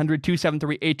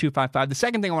 1-800-273-8255. The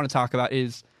second thing I want to talk about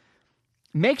is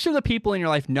make sure the people in your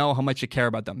life know how much you care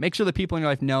about them. Make sure the people in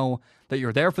your life know that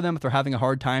you're there for them. If they're having a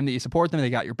hard time, that you support them, they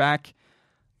got your back.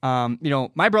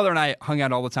 My brother and I hung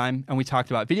out all the time, and we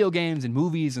talked about video games and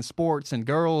movies and sports and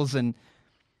girls, and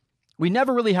we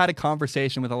never really had a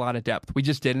conversation with a lot of depth. We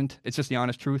just didn't. It's just the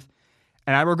honest truth.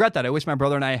 And I regret that. I wish my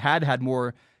brother and I had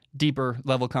more deeper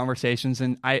level conversations.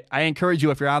 And I encourage you,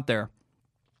 if you're out there,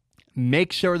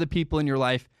 make sure the people in your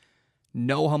life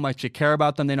know how much you care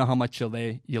about them. They know how much you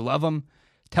love them.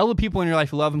 Tell the people in your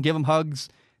life you love them. Give them hugs.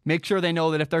 Make sure they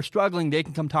know that if they're struggling, they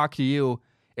can come talk to you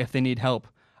if they need help.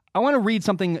 I want to read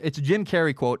something. It's a Jim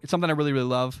Carrey quote. It's something I really, really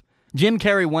love. Jim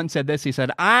Carrey once said this. He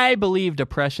said, "I believe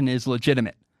depression is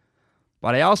legitimate,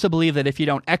 but I also believe that if you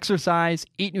don't exercise,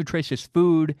 eat nutritious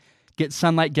food, get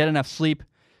sunlight, get enough sleep,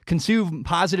 consume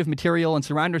positive material, and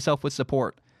surround yourself with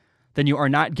support, then you are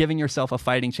not giving yourself a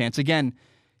fighting chance." Again,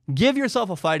 give yourself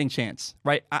a fighting chance,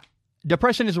 right?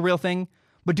 Depression is a real thing,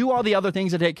 but do all the other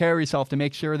things to take care of yourself to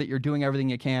make sure that you're doing everything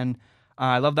you can.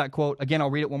 I love that quote. Again,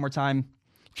 I'll read it one more time.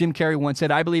 Jim Carrey once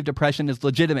said, "I believe depression is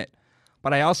legitimate,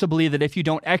 but I also believe that if you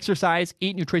don't exercise,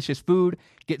 eat nutritious food,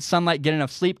 get sunlight, get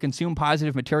enough sleep, consume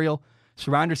positive material,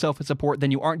 surround yourself with support, then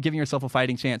you aren't giving yourself a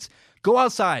fighting chance." Go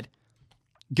outside.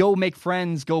 Go make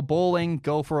friends. Go bowling.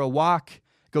 Go for a walk.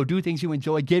 Go do things you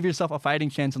enjoy. Give yourself a fighting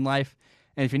chance in life.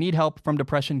 And if you need help from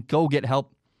depression, go get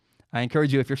help. I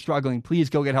encourage you, if you're struggling, please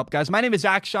go get help. Guys, my name is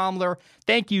Zach Schaumler.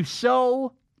 Thank you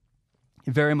so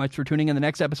very much for tuning in. The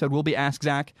next episode will be Ask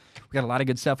Zach. We got a lot of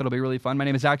good stuff. It'll be really fun. My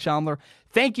name is Zach Schaumler.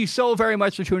 Thank you so very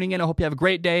much for tuning in. I hope you have a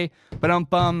great day.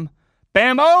 Bam,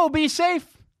 be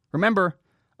safe. Remember,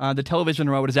 the television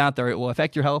remote is out there. It will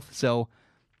affect your health. So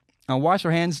wash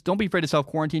your hands. Don't be afraid to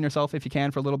self-quarantine yourself if you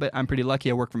can for a little bit. I'm pretty lucky.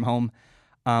 I work from home.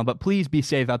 But please be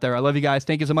safe out there. I love you guys.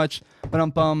 Thank you so much.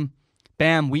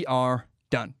 Bam, we are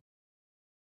done.